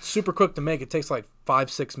super quick to make. It takes like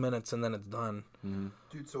 5-6 minutes, and then it's done.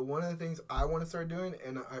 Dude, so one of the things I want to start doing,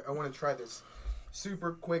 and I want to try this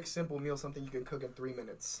super quick, simple meal, something you can cook in 3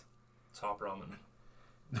 minutes. Top ramen.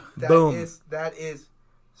 Boom. That is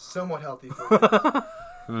somewhat healthy for you.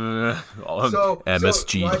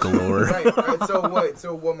 MSG galore. Right.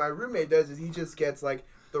 So what my roommate does is he just gets like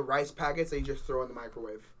the rice packets that you just throw in the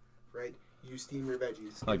microwave, right? You steam your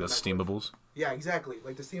veggies. Like those steamables? Yeah, exactly.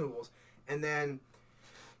 Like the steamables. And then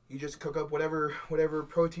you just cook up whatever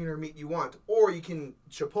protein or meat you want. Or you can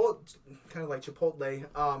kind of like Chipotle.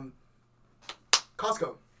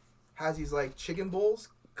 Costco has these like chicken bowls,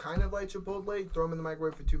 kind of like Chipotle. Throw them in the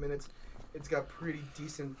microwave for 2 minutes. It's got pretty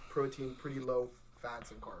decent protein, pretty low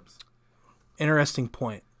fats and carbs. Interesting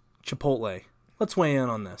point. Chipotle. Let's weigh in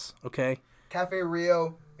on this, okay? Cafe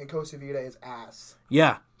Rio and Costa Vida is ass.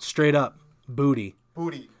 Yeah, straight up. Booty.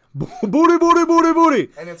 Booty. Booty.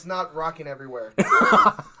 And it's not rocking everywhere.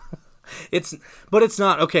 But it's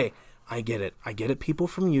not. Okay, I get it. People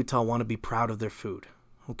from Utah want to be proud of their food.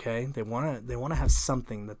 Okay? They want to have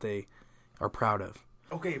something that they are proud of.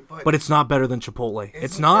 Okay, but it's not better than Chipotle.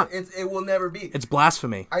 It's not. It will never be. It's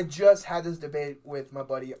blasphemy. I just had this debate with my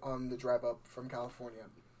buddy on the drive up from California.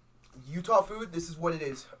 Utah food, this is what it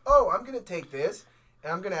is. Oh, I'm going to take this,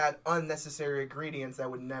 and I'm going to add unnecessary ingredients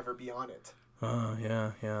that would never be on it. Oh,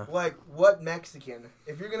 yeah. Like, what Mexican?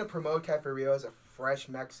 If you're going to promote Cafe Rio as a fresh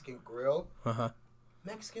Mexican grill,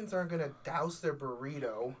 Mexicans aren't going to douse their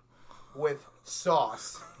burrito with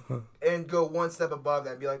sauce and go one step above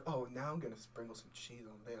that and be like, oh, now I'm going to sprinkle some cheese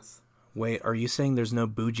on this. Wait, are you saying there's no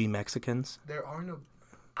bougie Mexicans? There are no...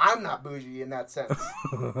 I'm not bougie in that sense.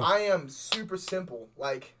 I am super simple.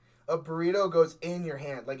 Like, a burrito goes in your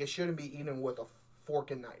hand. Like, it shouldn't be eaten with a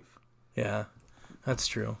fork and knife. Yeah, that's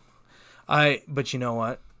true. But you know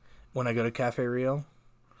what? When I go to Cafe Rio,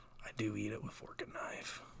 I do eat it with fork and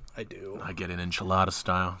knife. I do. I get an enchilada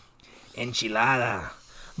style. Enchilada.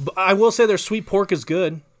 But I will say their sweet pork is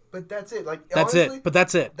good. But that's it. Like That's honestly, it. But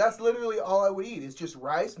that's it. That's literally all I would eat. It's just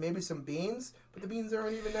rice, maybe some beans, but the beans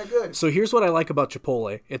aren't even that good. So here's what I like about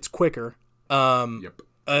Chipotle. It's quicker. Yep.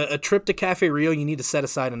 A trip to Cafe Rio, you need to set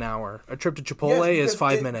aside an hour. A trip to Chipotle is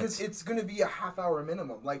 5 minutes. Because it's going to be a half-hour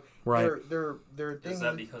minimum. Like, Right. They're things. Is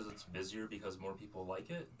that because it's busier because more people like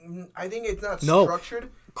it? I think it's not No.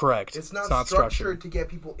 structured. Correct. It's not structured to get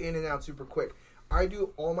people in and out super quick. I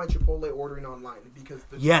do all my Chipotle ordering online because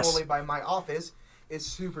the Yes. Chipotle by my office is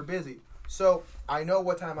super busy. So I know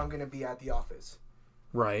what time I'm going to be at the office.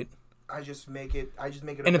 Right. I just make it.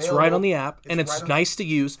 And it's right on the app, and it's nice to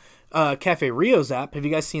use. Cafe Rio's app. Have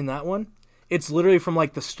you guys seen that one? It's literally from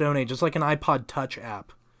like the Stone Age. It's like an iPod Touch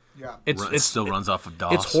app. Yeah. It still runs off of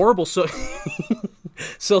DOS. It's horrible. So,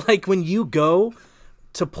 so like when you go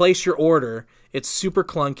to place your order, it's super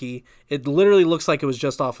clunky. It literally looks like it was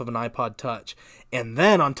just off of an iPod Touch. And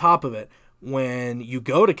then on top of it, when you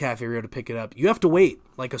go to Cafe Rio to pick it up, you have to wait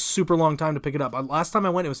like a super long time to pick it up. Last time I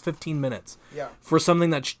went, it was 15 minutes. Yeah. For something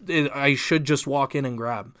that I should just walk in and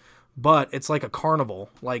grab. But it's like a carnival.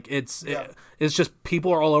 Like it's just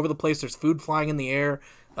people are all over the place. There's food flying in the air.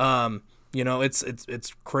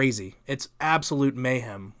 It's crazy. It's absolute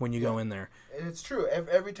mayhem when you go in there. And it's true.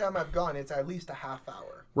 Every time I've gone, it's at least a half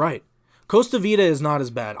hour. Right. Costa Vida is not as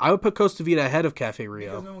bad. I would put Costa Vida ahead of Cafe Rio.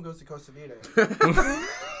 Because no one goes to Costa Vida.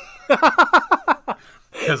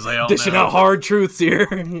 Because they all Dishing know. out hard truths here.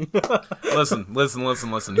 Listen.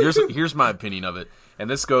 Here's my opinion of it, and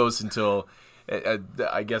this goes until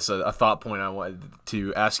I guess a thought point I wanted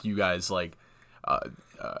to ask you guys. Like,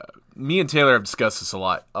 me and Taylor have discussed this a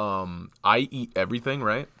lot. I eat everything,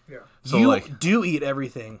 right? Yeah. So you like, eat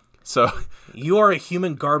everything. so You are a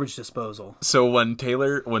human garbage disposal. so when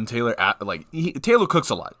Taylor Taylor cooks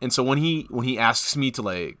a lot, and so when he asks me to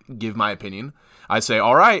like give my opinion, I say,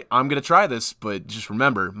 all right, I'm gonna try this, but just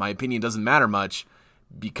remember, my opinion doesn't matter much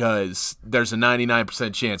because there's a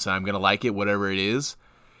 99% chance that I'm gonna like it, whatever it is,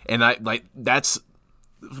 and that's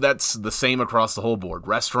the same across the whole board.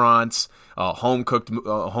 Restaurants, home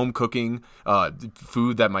cooking,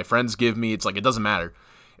 food that my friends give me. It's like it doesn't matter.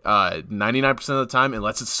 99% of the time,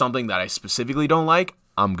 unless it's something that I specifically don't like,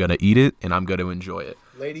 I'm gonna eat it and I'm gonna enjoy it.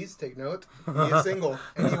 Ladies, take note. He is single,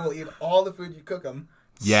 and he will eat all the food you cook him.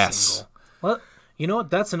 Yes. Single. Well, you know what?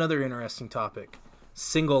 That's another interesting topic.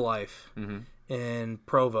 Single life in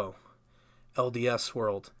Provo, LDS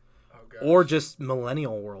world, or just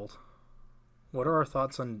millennial world. What are our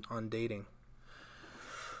thoughts on dating?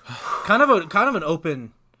 Kind of an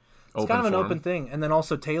open. It's kind of an open thing, and then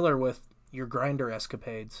also Taylor with your Grindr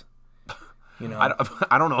escapades. You know,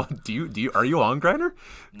 I don't know. Do you are you on Grindr?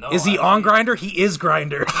 No. is he on Grindr? He is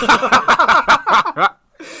Grindr.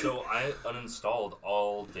 So I uninstalled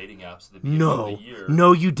all dating apps at the beginning of the year.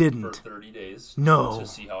 No, you For didn't. 30 days. No. To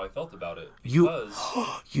see how I felt about it. You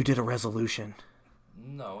Because you did a resolution.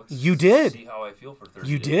 no, it's You just to did. see how I feel for 30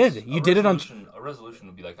 You days. did. You did it on. A resolution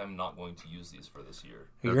would be like, I'm not going to use these for this year.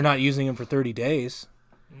 You're not using them for 30 days.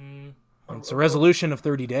 It's a resolution of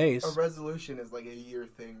 30 days. A resolution is like a year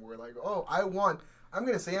thing where like, I'm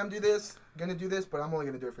going to say I'm going to do this, but I'm only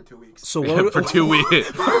going to do it for 2 weeks. So what, For 2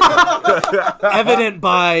 weeks. evident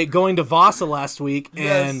by going to Vasa last week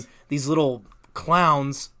and Yes. these little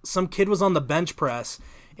clowns, some kid was on the bench press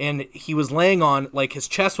and he was laying on, like his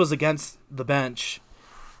chest was against the bench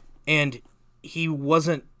and he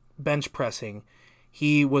wasn't bench pressing.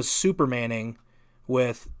 He was supermaning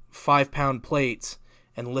with 5-pound plates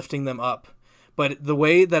and lifting them up. But the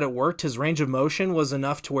way that it worked, his range of motion was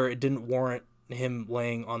enough to where it didn't warrant him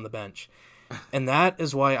laying on the bench. And that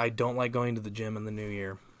is why I don't like going to the gym in the new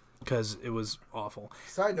year, because it was awful.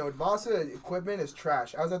 Side note, Vasa equipment is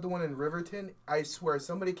trash. I was at the one in Riverton. I swear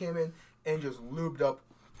somebody came in and just lubed up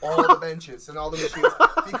all the benches and all the machines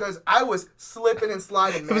because I was slipping and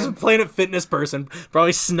sliding, It was a man. Planet Fitness person,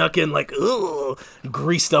 probably snuck in like, ugh,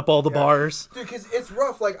 greased up all the bars. Dude, because it's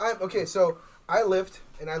rough. Like, so I lift,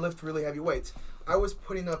 and I lift really heavy weights. I was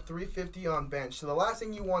putting up 350 on bench. So the last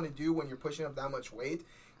thing you want to do when you're pushing up that much weight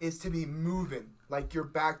is to be moving, like your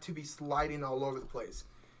back to be sliding all over the place.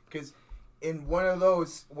 Because in one of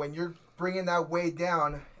those, when you're bringing that weight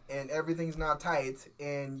down and everything's not tight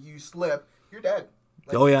and you slip, you're dead.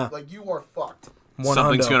 Like, Oh, yeah. Like, you are fucked.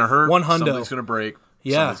 Something's going to hurt. 100. Something's going to break.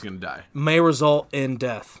 Yeah. Something's going to die. May result in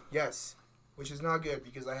death. Yes. Which is not good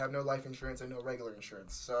because I have no life insurance and no regular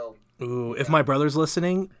insurance. So, Ooh, if my brother's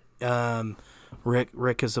listening,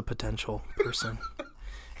 Rick is a potential person.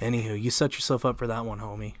 Anywho, you set yourself up for that one,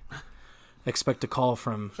 homie. Expect a call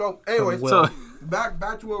from. so anyway, Will.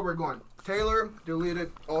 back to where we're going. Taylor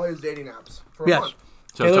deleted all his dating apps for a Yes. month.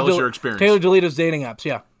 So tell us your experience. Taylor deleted his dating apps,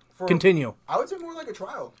 yeah. Continue. I would say more like a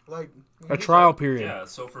trial. A trial period. Yeah,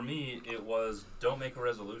 so for me, it was don't make a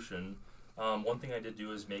resolution. One thing I did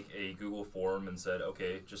do is make a Google form and said,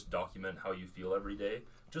 okay, just document how you feel every day,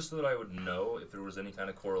 just so that I would know if there was any kind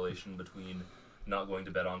of correlation between not going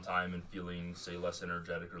to bed on time and feeling, say, less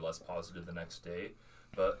energetic or less positive the next day.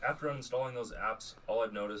 But after uninstalling those apps, all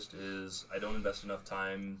I've noticed is I don't invest enough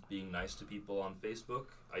time being nice to people on Facebook.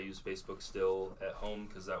 I use Facebook still at home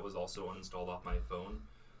because that was also uninstalled off my phone.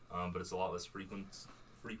 But it's a lot less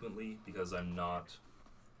frequently because I'm not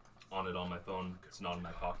on it on my phone. It's not in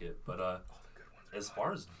my pocket. But as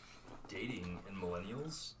far as dating in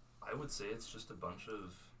millennials, I would say it's just a bunch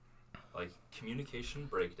of like communication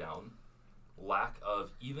breakdown, lack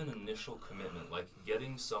of even initial commitment, like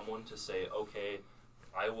getting someone to say, okay,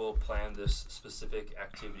 I will plan this specific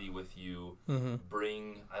activity with you,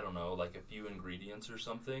 bring, I don't know, like a few ingredients or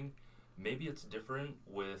something. Maybe it's different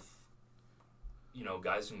with, you know,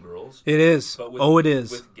 guys and girls. It is. But with, it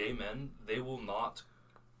is. With gay men, they will not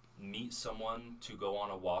meet someone to go on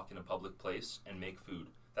a walk in a public place and make food.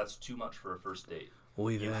 That's too much for a first date.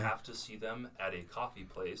 You have to see them at a coffee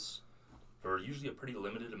place for usually a pretty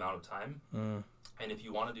limited amount of time. And if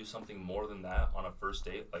you want to do something more than that on a first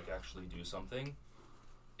date, like actually do something,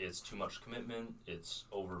 it's too much commitment, it's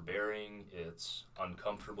overbearing, it's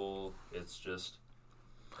uncomfortable, it's just,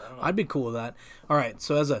 I don't know. I'd be cool with that. All right,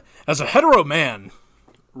 so as a hetero man,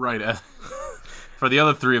 Right. For the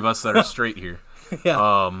other three of us that are straight here. yeah.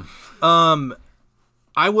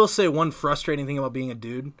 I will say one frustrating thing about being a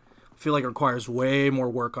dude, I feel like it requires way more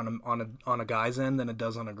work on a guy's end than it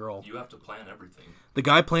does on a girl. You have to plan everything. The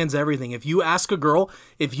guy plans everything. If you ask a girl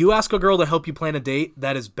to help you plan a date,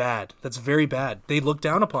 that is bad. That's very bad. They look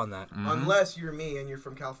down upon that. Unless you're me and you're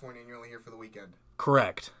from California and you're only here for the weekend.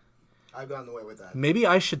 Correct. I've gotten away with that. Maybe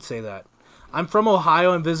I should say that. I'm from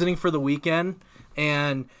Ohio. I'm visiting for the weekend.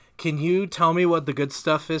 And can you tell me what the good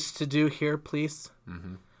stuff is to do here, please?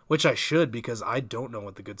 Which I should, because I don't know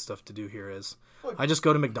what the good stuff to do here is. Look, I just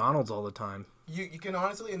go to McDonald's all the time. You can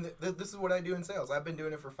honestly, and this is what I do in sales. I've been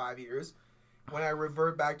doing it for 5 years. When I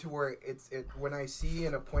revert back to where when I see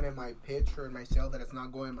in a point in my pitch or in my sale that it's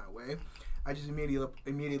not going my way, I just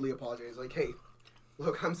immediately apologize. Like, hey,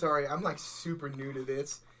 look, I'm sorry. I'm like super new to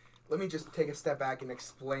this. Let me just take a step back and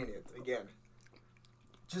explain it again.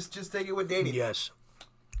 Just take it with dating. Yes.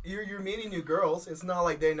 You're meeting new girls. It's not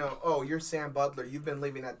like they know, oh, you're Sam Butler. You've been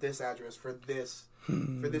living at this address for this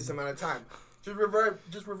amount of time. Just revert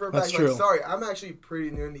That's back. true. Like, sorry, I'm actually pretty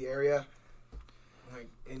new in the area. Like,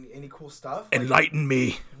 any cool stuff? Like, Enlighten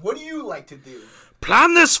me. what do you like to do?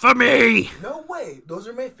 Plan this for me. No way. Those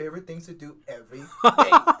are my favorite things to do every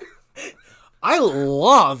day. I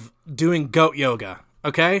love doing goat yoga.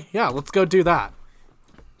 Okay? Yeah, let's go do that.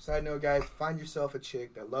 Side note, guys, find yourself a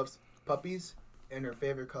chick that loves puppies and her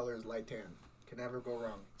favorite color is light tan. Can never go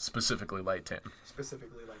wrong. Specifically light tan.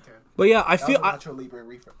 Specifically light tan. But yeah, I That feel was a Nacho Libre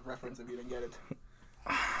reference if you didn't get it.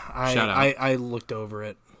 Shout out. I looked over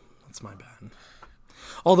it. That's my bad.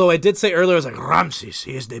 Although I did say earlier, I was like, Ramses,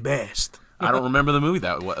 he is the best. I don't remember the movie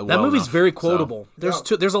that well. That movie's enough, very quotable.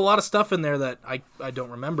 so- There's a lot of stuff in there that I don't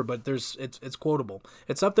remember, but it's quotable.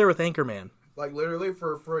 It's up there with Anchorman. Like, literally,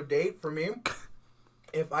 for a date, for me,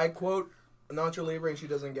 if I quote Nacho Libre and she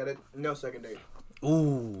doesn't get it, no second date.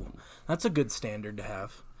 Ooh, that's a good standard to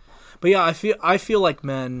have. But yeah, I feel like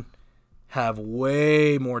men have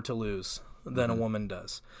way more to lose than a woman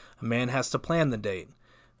does. A man has to plan the date.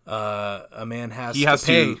 A man has to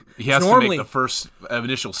pay. He has to make the first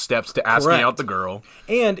initial steps to asking Correct. out the girl.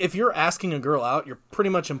 And if you're asking a girl out, you're pretty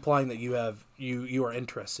much implying that you are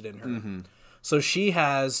interested in her. So she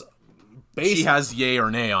has She has yay or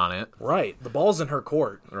nay on it. right. The ball's in her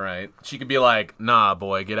court. Right. She could be like, nah,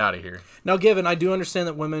 boy, get out of here. Now, given I do understand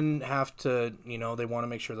that women have to, they want to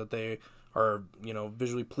make sure that they are,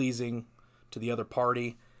 visually pleasing to the other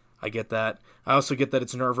party. I get that. I also get that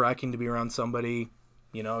it's nerve-wracking to be around somebody,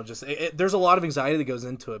 there's a lot of anxiety that goes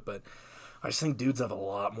into it, but I just think dudes have a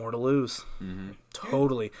lot more to lose.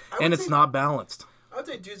 Totally. And it's not balanced. I would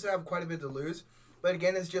say dudes have quite a bit to lose, but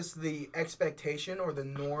again, it's just the expectation or the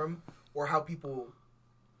norm or how people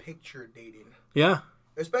picture dating. Yeah.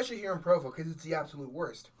 Especially here in Provo, because it's the absolute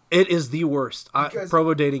worst. It is the worst. Because-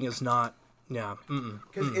 Provo dating is not, yeah.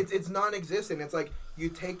 Because it's non-existent. It's like you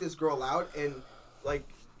take this girl out and, like,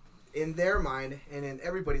 in their mind and in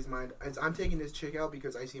everybody's mind, I'm taking this chick out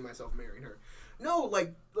because I see myself marrying her. No,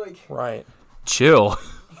 like Right. Chill.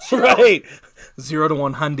 Right. 0 to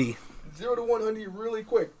 100. 0 to 100 really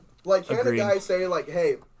quick. Like, can a Agreed. guy say, like,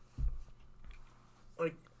 hey,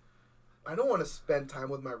 like, I don't want to spend time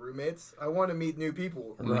with my roommates. I want to meet new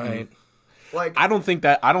people. Right. Like, I don't think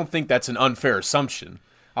that's an unfair assumption.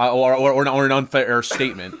 or an unfair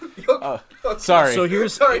statement. Sorry. So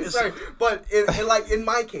here's sorry. But in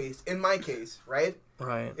my case, right?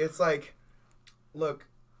 Right. It's like, look,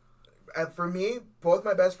 for me, both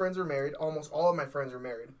my best friends are married. Almost all of my friends are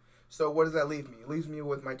married. So what does that leave me? It leaves me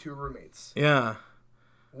with my 2 roommates. Yeah.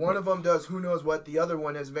 One of them does who knows what. The other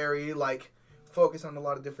one is very focused on a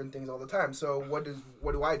lot of different things all the time. So what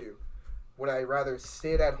do I do? Would I rather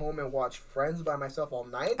sit at home and watch Friends by myself all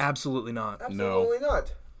night? Absolutely not. Absolutely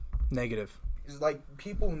not. Negative. It's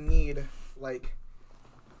people need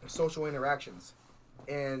social interactions,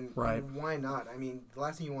 and right. Why not? I mean, the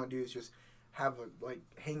last thing you want to do is just have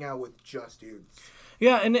hang out with just dudes.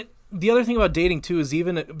 Yeah, and the other thing about dating too is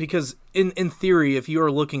even because in theory, if you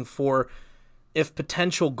are looking for, if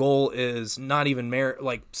potential goal is not even marriage,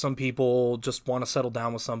 like some people just want to settle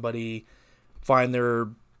down with somebody, find their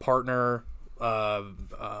partner,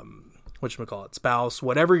 whatchamacallit, spouse,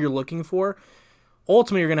 whatever you're looking for,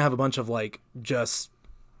 ultimately you're going to have a bunch of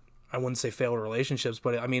I wouldn't say failed relationships,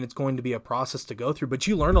 but I mean, it's going to be a process to go through, but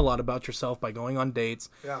you learn a lot about yourself by going on dates.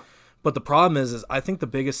 Yeah. But the problem is I think the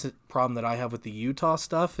biggest problem that I have with the Utah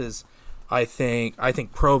stuff is I think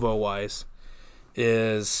Provo wise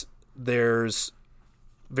is there's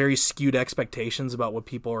very skewed expectations about what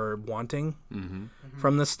people are wanting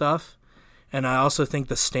from this stuff. And I also think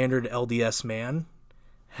the standard LDS man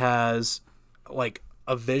has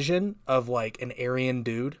a vision of an Aryan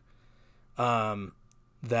dude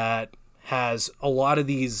that has a lot of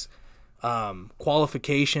these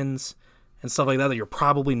qualifications and stuff like that you're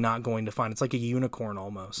probably not going to find. It's like a unicorn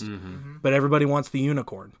almost. But everybody wants the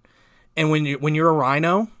unicorn. And when you're a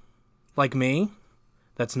rhino like me,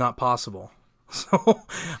 that's not possible. So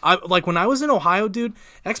when I was in Ohio, dude,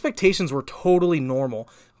 expectations were totally normal.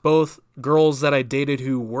 Both girls that I dated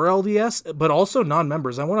who were LDS, but also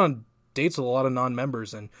non-members. I went on dates with a lot of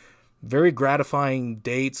non-members and very gratifying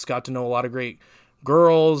dates. Got to know a lot of great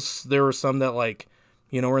girls. There were some that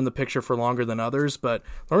were in the picture for longer than others, but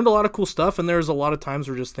learned a lot of cool stuff. And there's a lot of times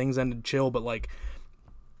where just things ended chill, but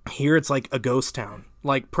here it's like a ghost town.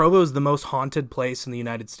 Provo is the most haunted place in the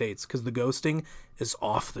United States because the ghosting is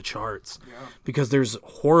off the charts. Yeah. Because there's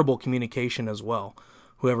horrible communication as well.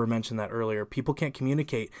 Whoever mentioned that earlier, people can't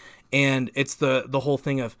communicate, and it's the whole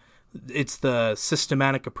thing of it's the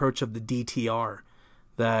systematic approach of the DTR.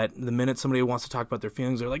 That the minute somebody wants to talk about their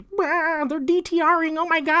feelings, they're like, they're DTRing. Oh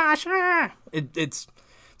my gosh, it's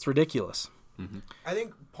ridiculous. Mm-hmm. I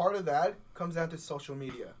think part of that comes down to social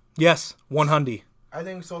media. Yes, 100. I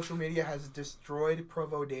think social media has destroyed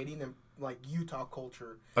Provo dating and Utah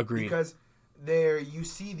culture. Agreed. Because there you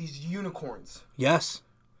see these unicorns. Yes.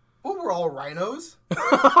 Well, we're all rhinos.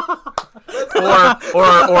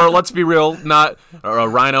 or let's be real, not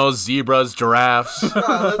rhinos, zebras, giraffes,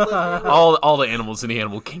 all the animals in the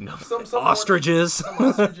animal kingdom. Some ostriches. Some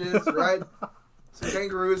ostriches, right? Some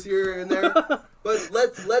kangaroos here and there. But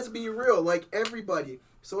let's be real. Everybody,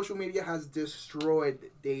 social media has destroyed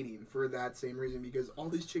dating for that same reason because all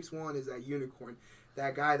these chicks want is that unicorn,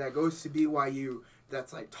 that guy that goes to BYU,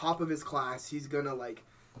 that's top of his class. He's gonna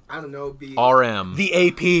I don't know, be RM. The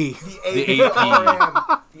AP. The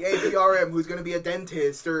AP. The AP RM who's going to be a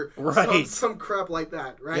dentist or right. some crap like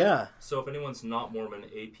that, right? Yeah. So if anyone's not Mormon,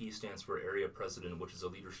 AP stands for Area President, which is a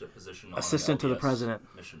leadership position. Assistant to the President.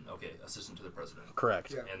 Mission. Okay, Assistant to the President.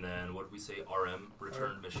 Correct. Yeah. And then what did we say? RM,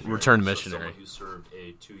 Returned Missionary. Returned So Missionary. someone who served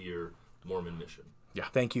a 2-year Mormon mission. Yeah.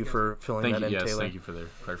 Thank you for filling that in, yes, Taylor. thank you for the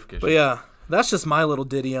clarification. But yeah, that's just my little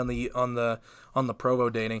ditty on the Provo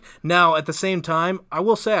dating. Now, at the same time, I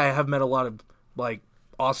will say I have met a lot of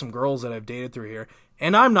awesome girls that I've dated through here,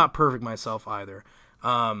 and I'm not perfect myself either.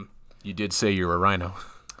 You did say you're a rhino.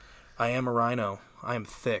 I am a rhino. I am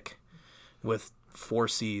thick with 4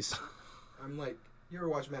 C's. I'm you ever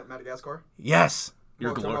watch Madagascar? Yes.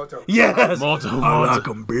 Moto. Yes. Moto. I like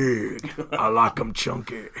them big. I like them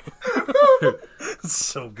chunky.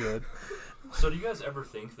 So good. So do you guys ever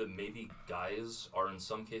think that maybe guys are in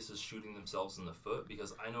some cases shooting themselves in the foot?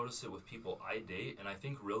 Because I notice it with people I date, and I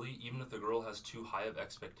think really, even if the girl has too high of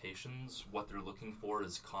expectations, what they're looking for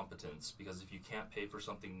is competence. Because if you can't pay for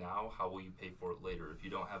something now, how will you pay for it later? If you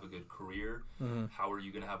don't have a good career, how are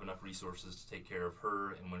you going to have enough resources to take care of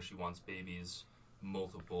her? And when she wants babies,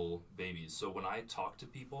 multiple babies. So when I talk to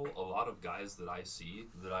people, a lot of guys that I see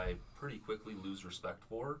that I pretty quickly lose respect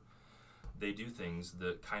for, they do things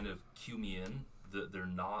that kind of cue me in that they're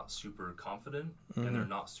not super confident and they're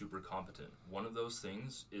not super competent. One of those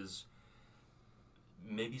things is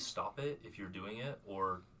maybe stop it if you're doing it,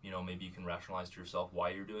 or maybe you can rationalize to yourself why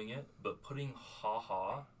you're doing it, but putting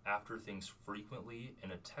ha-ha after things frequently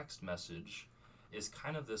in a text message is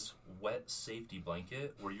kind of this wet safety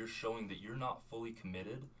blanket where you're showing that you're not fully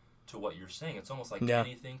committed to what you're saying. It's almost like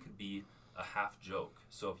anything could be a half joke.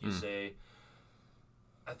 So if you say,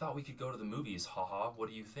 I thought we could go to the movies, haha, what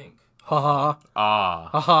do you think? Haha. Ah.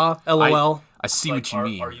 Haha. LOL. I see what you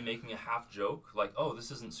mean. Are you making a half joke? Like, oh,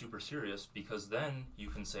 this isn't super serious, because then you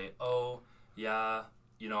can say, oh, yeah,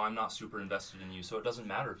 I'm not super invested in you, so it doesn't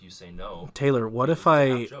matter if you say no. Taylor, what if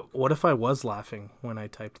I was laughing when I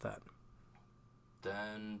typed that?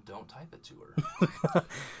 Then don't type it to her.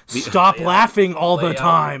 Stop laughing all the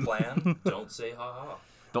time. Plan, don't say haha.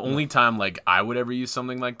 The only time like I would ever use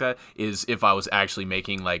something like that is if I was actually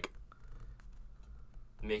making an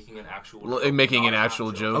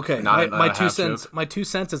actual joke. Okay, not my a 2 half cents. joke. My 2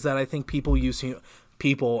 cents is that I think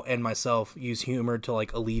people and myself use humor to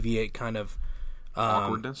like alleviate kind of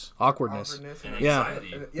Awkwardness. And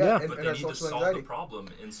anxiety. And but they need to solve the problem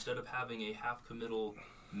instead of having a half-committal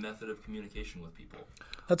method of communication with people.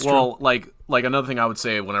 That's true. Well, like another thing I would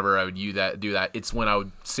say whenever I would do that, it's when I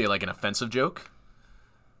would say like an offensive joke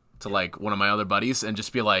to like one of my other buddies and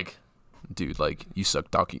just be like, dude, like you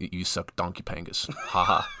suck donkey pangas.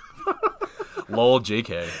 Haha. Lol,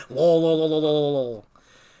 JK. Lol.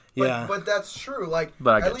 Yeah. But that's true. Like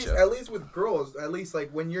But at least with girls, at least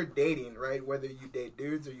like when you're dating, right? Whether you date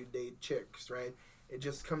dudes or you date chicks, right? It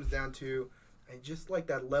just comes down to just like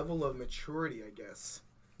that level of maturity, I guess.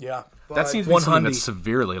 Yeah. But That seems to be something that's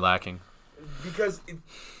severely lacking. Because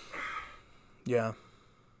Yeah.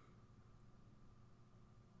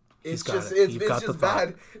 it's got just it. it's You've got just the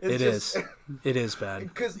thought. bad. It is bad.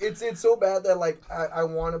 Because it's so bad that like I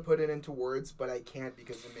want to put it into words, but I can't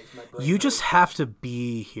because it makes my brain You hurt. just have to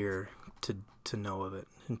be here to know of it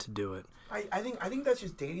and to do it. I think that's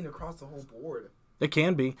just dating across the whole board. It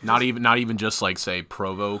can be. Not even just like say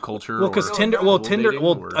Provo culture. Well, because or Tinder. Google Tinder. dating,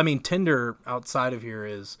 Well, or- I mean, Tinder outside of here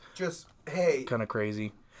is Just hey, kind of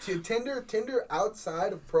crazy. Tinder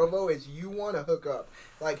outside of Provo is you want to hook up.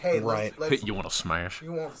 Like hey, Right. let's you want to smash?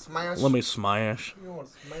 you want to smash? Let me smash. You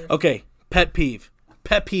want to smash? Okay, pet peeve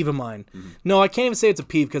of mine. No, I can't even say it's a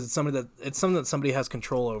peeve because it's something that somebody has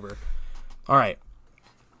control over. All right,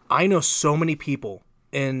 I know so many people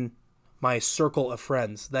in my circle of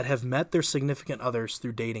friends that have met their significant others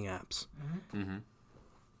through dating apps. It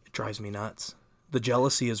drives me nuts. The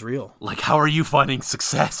jealousy is real. Like, how are you finding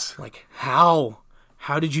success? Like, how?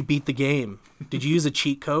 How did you beat the game? Did you use a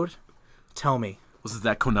cheat code? Tell me. Was it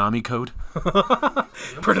that Konami code?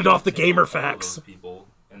 Printed off the Take gamer all of facts. those people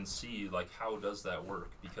and see like how does that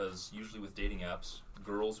work? Because usually with dating apps,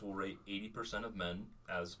 girls will rate 80% of men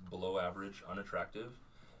as below average, unattractive,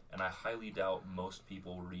 and I highly doubt most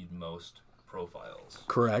people read most profiles.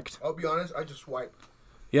 Correct. I'll be honest. I just swiped.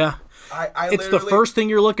 Yeah. I It's the first thing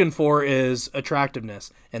you're looking for is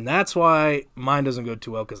attractiveness. And that's why mine doesn't go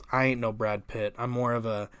too well because I ain't no Brad Pitt. I'm more of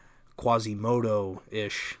a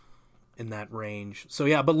Quasimodo-ish in that range. So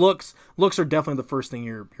yeah, but looks are definitely the first thing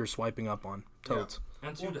you're swiping up on. Totes.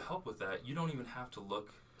 And to help with that, you don't even have to look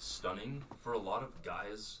stunning. For a lot of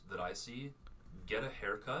guys that I see, get a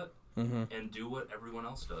haircut and do what everyone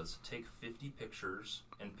else does. Take 50 pictures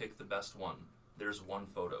and pick the best one. There's one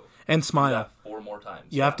photo. And Do smile. that 4 more times.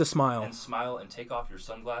 You have to smile. And smile and take off your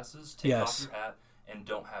sunglasses, take off your hat, and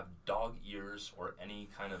don't have dog ears or any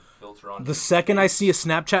kind of filter on. The second I see a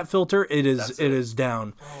Snapchat filter, it is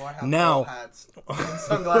down. Oh, I have Now- all hats and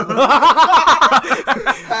sunglasses.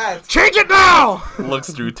 Hats. Change it now. Looks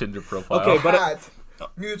through Tinder profile. Okay, but hat.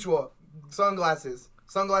 Mutual. Sunglasses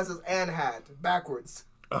and hat. Backwards.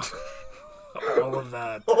 all of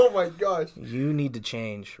that. Oh my gosh. You need to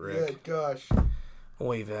change, Rick. Good gosh.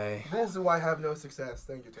 Oy vey. This is why I have no success.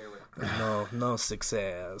 Thank you, Taylor. No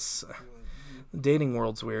success. Dating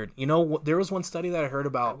world's weird. You know, there was one study that I heard I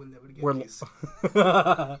about. will never get Where these.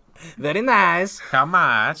 very nice. How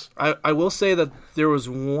much? I will say that there was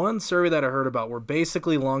one survey that I heard about where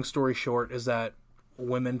basically, long story short, is that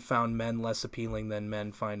women found men less appealing than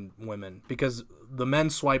men find women because the men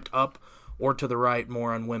swiped up or to the right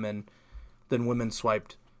more on women than women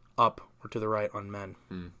swiped up or to the right on men.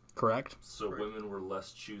 Correct? So women were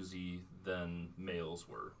less choosy than males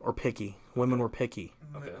were. Or picky. Women were picky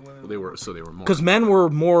Okay. Well, they were more. because men were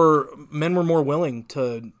more willing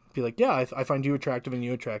to be like, yeah, I find you attractive and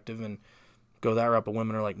you attractive and go that route. But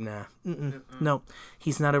women are like, nah, no,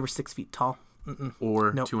 he's not over 6 feet tall.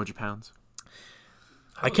 or Nope. 200 pounds.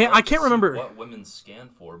 I can't remember what women scan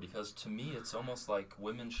for, because to me it's almost like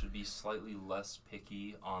women should be slightly less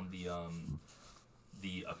picky on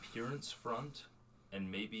the appearance front,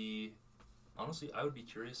 and maybe honestly I would be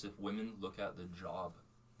curious if women look at the job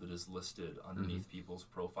that is listed underneath people's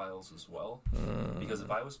profiles as well. Because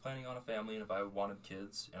if I was planning on a family and if I wanted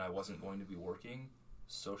kids and I wasn't going to be working,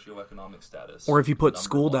 socioeconomic status. Or if you put number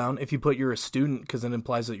school one. down, if you put you're a student, because it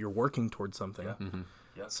implies that you're working towards something. Yeah.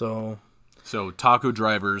 Yeah. So taco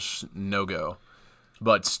drivers, no go.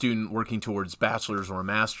 But student working towards bachelor's or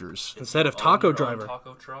master's. Instead of Own taco your own driver.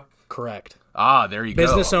 taco truck. Correct. Ah, there you go.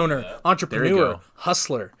 Business owner, Yeah. There you entrepreneur, go.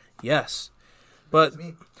 hustler. Yes. But That's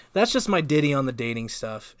me. that's just my ditty on the dating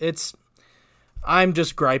stuff. I'm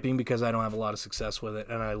just griping because I don't have a lot of success with it,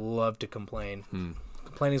 and I love to complain.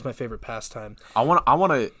 Complaining is my favorite pastime. I want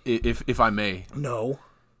to, if I may. No.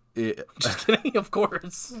 It, Just kidding, of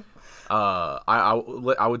course.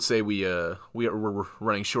 I would say we're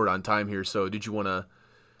running short on time here. So did you want to?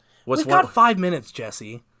 We've got 5 minutes,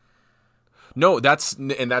 Jesse. No, that's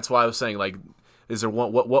why I was saying, like, is there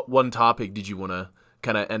what one topic did you want to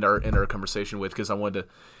kind of end our conversation with? Because I wanted to,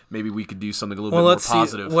 maybe we could do something a little bit Let's more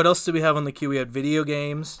positive. see. What else do we have on the queue? We had video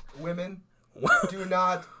games. Women, do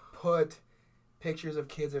not put pictures of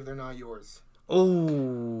kids if they're not yours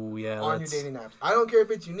Oh, yeah. on your dating apps. I don't care if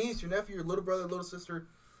it's your niece, your nephew, your little brother, little sister.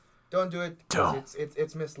 Don't do it. 'Cause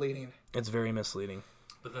it's misleading. It's very misleading.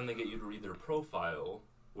 But then they get you to read their profile,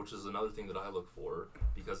 which is another thing that I look for.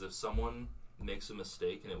 Because if someone makes a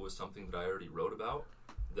mistake and it was something that I already wrote about,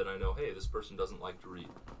 then I know, hey, this person doesn't like to read.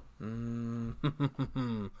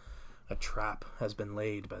 A trap has been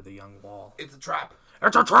laid by the young wall. It's a trap.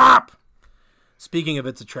 It's a trap! Speaking of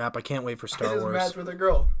It's a Trap, I can't wait for I Star just Wars. matched with a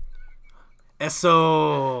girl.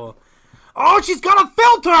 Eso! Oh, she's got a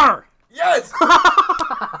filter! Yes.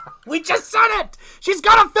 We just said it! She's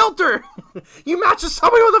got a filter! You match with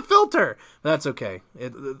somebody with a filter! That's okay.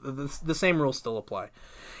 The same rules still apply.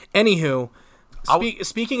 Anywho,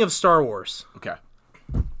 speaking of Star Wars. Okay.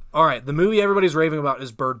 All right, the movie everybody's raving about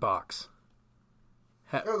is Bird Box.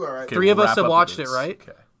 That was all right. Okay, Three of we'll us wrap have up watched with it, this. right?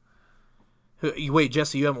 Okay. Wait,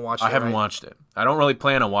 Jesse, you haven't watched it, I haven't right? watched it. I don't really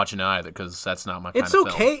plan on watching it either because that's not my kind It's of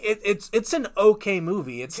okay. film. It's an okay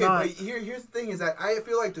movie. It's Okay, not. but here's the thing is that I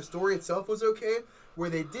feel like the story itself was okay. Where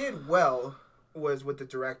they did well was with the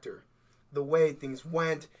director. The way things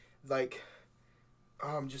went, like,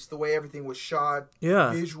 just the way everything was shot.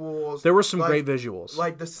 Yeah. Visuals. There were some like- great visuals.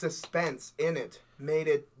 Like, the suspense in it made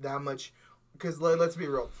it that much... Because let's be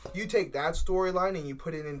real. You take that storyline and you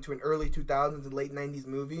put it into an early 2000s and late 90s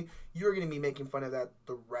movie, you're going to be making fun of that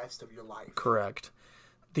the rest of your life. Correct.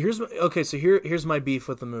 Here's my beef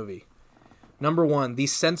with the movie. Number one,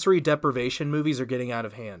 these sensory deprivation movies are getting out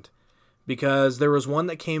of hand. Because there was one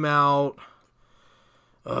that came out,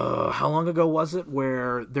 how long ago was it?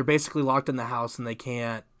 Where they're basically locked in the house and they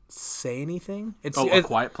can't say anything. A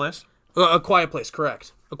Quiet Place? A Quiet Place,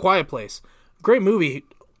 correct. A Quiet Place. Great movie.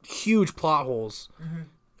 Huge plot holes.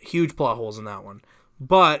 Huge plot holes in that one.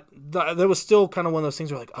 But there was still kind of one of those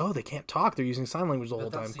things where like, oh, they can't talk. They're using sign language the whole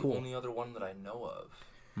But that's time. the Cool. only other one that I know of.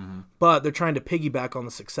 But they're trying to piggyback on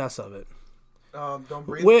the success of it. Don't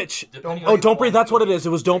breathe. Which, Depending oh, on Don't how Breathe, long that's the what it movie is. It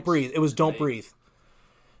was Don't takes Breathe. It was to Don't make. Breathe.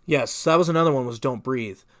 Yes, that was another one, was Don't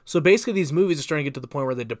Breathe. So basically these movies are starting to get to the point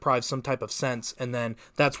where they deprive some type of sense, and then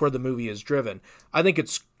that's where the movie is driven. I think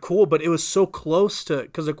it's cool, but it was so close to...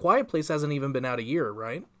 Because A Quiet Place hasn't even been out a year,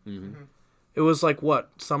 right? Mm-hmm. It was like, what,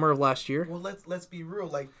 summer of last year? Well, let's be real.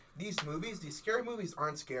 Like, these scary movies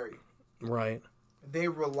aren't scary. Right. They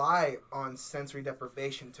rely on sensory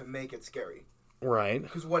deprivation to make it scary. Right.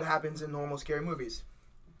 Because what happens in normal scary movies?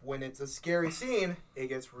 When it's a scary scene, it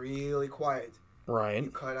gets really quiet. Right. You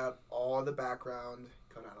cut out all the background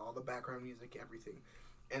music, everything.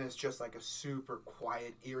 And it's just like a super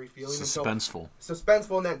quiet, eerie feeling. Suspenseful.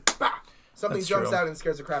 Suspenseful, and then, bah! Something That's jumps true. out and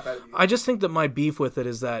scares the crap out of you. I just think that my beef with it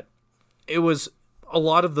is that it was a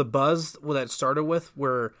lot of the buzz that started with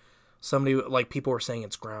where somebody, like, people were saying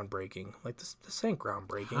it's groundbreaking. Like, this ain't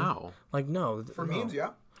groundbreaking. How? Like, no. For memes, yeah.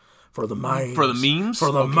 For the memes. For the memes?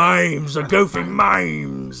 For the memes. The goofy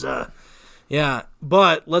memes. Yeah,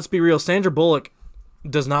 but let's be real. Sandra Bullock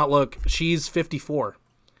does not look... She's 54.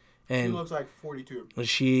 He And looks like 42.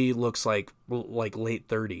 she looks like late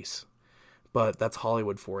 30s. But that's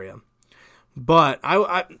Hollywood for you. But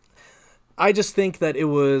I just think that it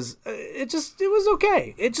was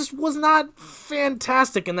okay. It just was not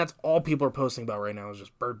fantastic, and that's all people are posting about right now is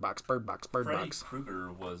just Bird Box, Bird Box, Bird Freddy Box.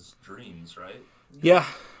 Krueger was Dreams, right? Yeah.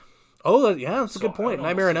 Oh, yeah, that's a So good point. I don't know,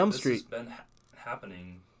 Nightmare on so Elm this Street. has been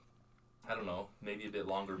happening, I don't know, maybe a bit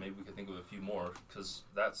longer. Maybe we could think of a few more, because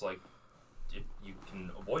that's like, you can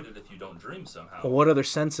avoid it if you don't dream somehow. Well, what other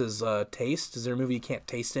senses? Taste? Is there a movie you can't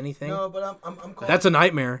taste anything? No, but I'm calling... That's a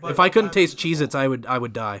nightmare. But If I couldn't I'm- taste Cheez-Its, I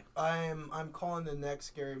would die. I'm calling the next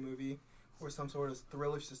scary movie or some sort of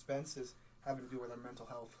thriller suspense is having to do with our mental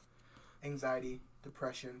health, anxiety,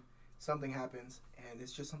 depression, something happens, and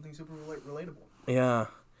it's just something super relatable. Yeah.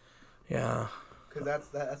 Because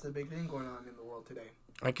that's a big thing going on in the world today.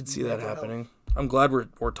 I could see that happening. I'm glad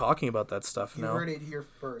we're talking about that stuff now. You heard it here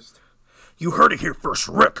first. You heard it here first.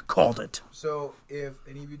 Rick called it. So if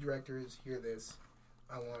any of you directors hear this,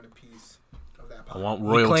 I want a piece of that pie. I want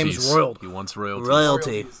royalties. He wants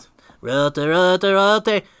royalties.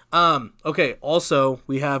 Royalty. Okay, also,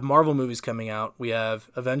 we have Marvel movies coming out. We have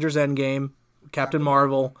Avengers Endgame, Captain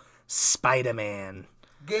Marvel, Spider-Man.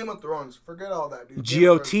 Game of Thrones. Forget all that, dude.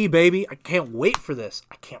 GOT, baby. I can't wait for this.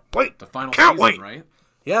 I can't wait. The final season, right?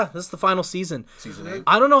 Yeah, this is the final season. Season 8.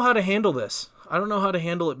 I don't know how to handle this. I don't know how to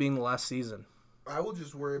handle it being the last season. I will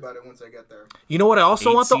just worry about it once I get there. You know what? I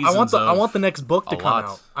also want I want the next book to come lot.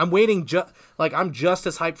 out. I'm waiting. I'm just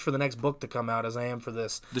as hyped for the next book to come out as I am for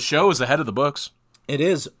this. The show is ahead of the books. It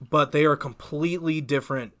is, but they are completely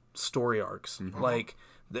different story arcs. Mm-hmm. Like,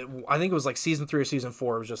 I think it was like season 3 or season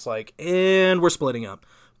 4. It was just like, and we're splitting up.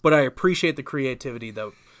 But I appreciate the creativity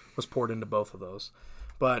that was poured into both of those.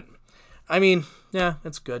 But I mean, yeah,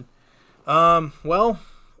 it's good. Well,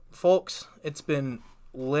 folks, it's been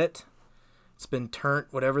lit. It's been turnt,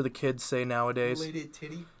 whatever the kids say nowadays. Lady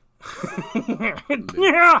Titty.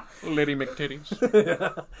 Yeah. Lady McTitties.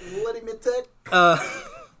 Lady McTick.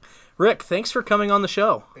 Rick, thanks for coming on the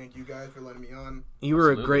show. Thank you guys for letting me on. You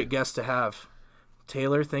were a great guest to have.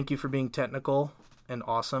 Taylor, thank you for being technical and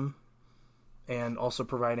awesome. And also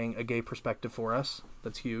providing a gay perspective for us.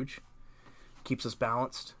 That's huge. Keeps us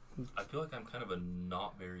balanced. I feel like I'm kind of a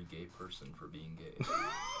not very gay person for being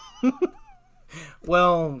gay.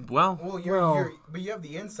 Well, but you have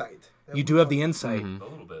the insight. You do have the insight. A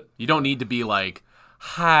little bit. You don't need to be like,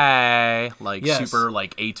 hi, like Yes. super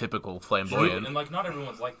like atypical flamboyant. And like not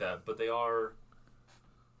everyone's like that, but they are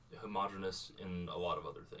homogenous in a lot of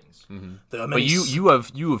other things. But you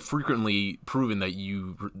have frequently proven that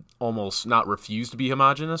you almost not refuse to be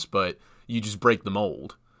homogenous, but you just break the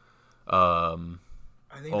mold. I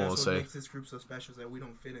think that's what makes this group so special, is that we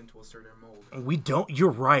don't fit into a certain mold. We don't.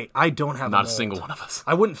 You're right. I don't have Not a a single one of us.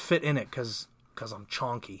 I wouldn't fit in it because I'm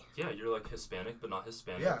chonky. Yeah, you're like Hispanic, but not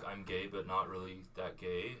Hispanic. Yeah. I'm gay, but not really that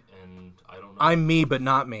gay. And I don't know. I'm me, but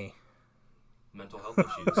not me. Mental health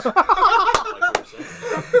issues. Like we were saying.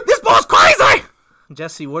 This ball's crazy!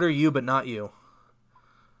 Jesse, what are you, but not you?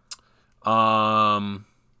 I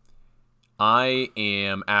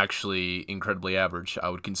am actually incredibly average. I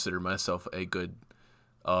would consider myself a good.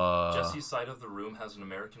 Jesse's side of the room has an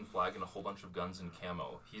American flag and a whole bunch of guns and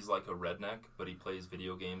camo. He's like a redneck, but he plays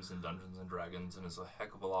video games and Dungeons and Dragons and is a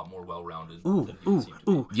heck of a lot more well-rounded than he would seem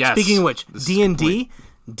to be. Yes. Speaking of which, This is a good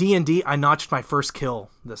D&D, I notched my first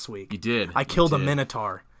kill this week. You did. I killed a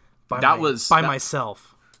Minotaur by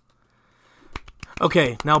myself.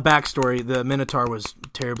 Okay, now backstory. The Minotaur was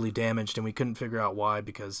terribly damaged, and we couldn't figure out why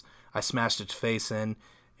because I smashed its face in,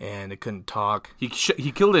 and it couldn't talk. He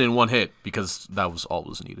killed it in one hit because that was all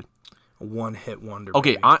was needed. A one-hit wonder.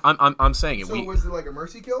 Okay, baby. I'm saying it. So was it like a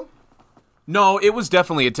mercy kill? No, it was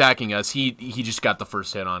definitely attacking us. He just got the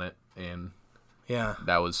first hit on it, and yeah,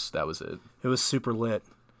 that was it. It was super lit.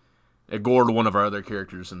 It gored one of our other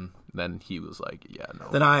characters, and then he was like, "Yeah, no."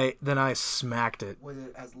 Then I smacked it. Was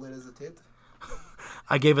it as lit as a tit?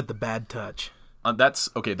 I gave it the bad touch. That's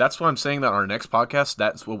okay. That's what I'm saying. That our next podcast,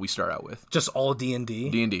 that's what we start out with. Just all D&D.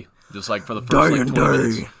 D&D, just like for the first like 20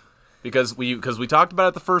 minutes. Because we talked about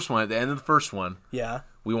it the first one. At the end of the first one, Yeah.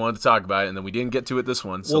 we wanted to talk about it, and then we didn't get to it this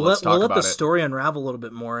one. So We'll let's talk let about the it. story unravel a little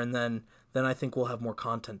bit more, and then I think we'll have more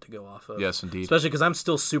content to go off of. Yes, indeed. Especially because I'm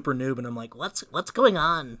still super noob, and I'm like, what's going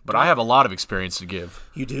on? But I have a lot of experience to give.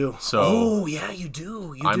 You do. So oh yeah, you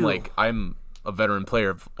do. I'm a veteran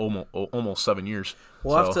player of almost 7 years.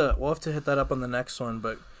 We'll have to hit that up on the next one.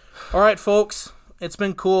 But all right, folks, it's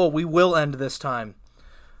been cool. We will end this time.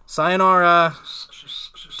 Sayonara.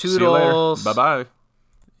 See you later. Toodles. Bye bye.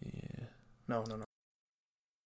 No.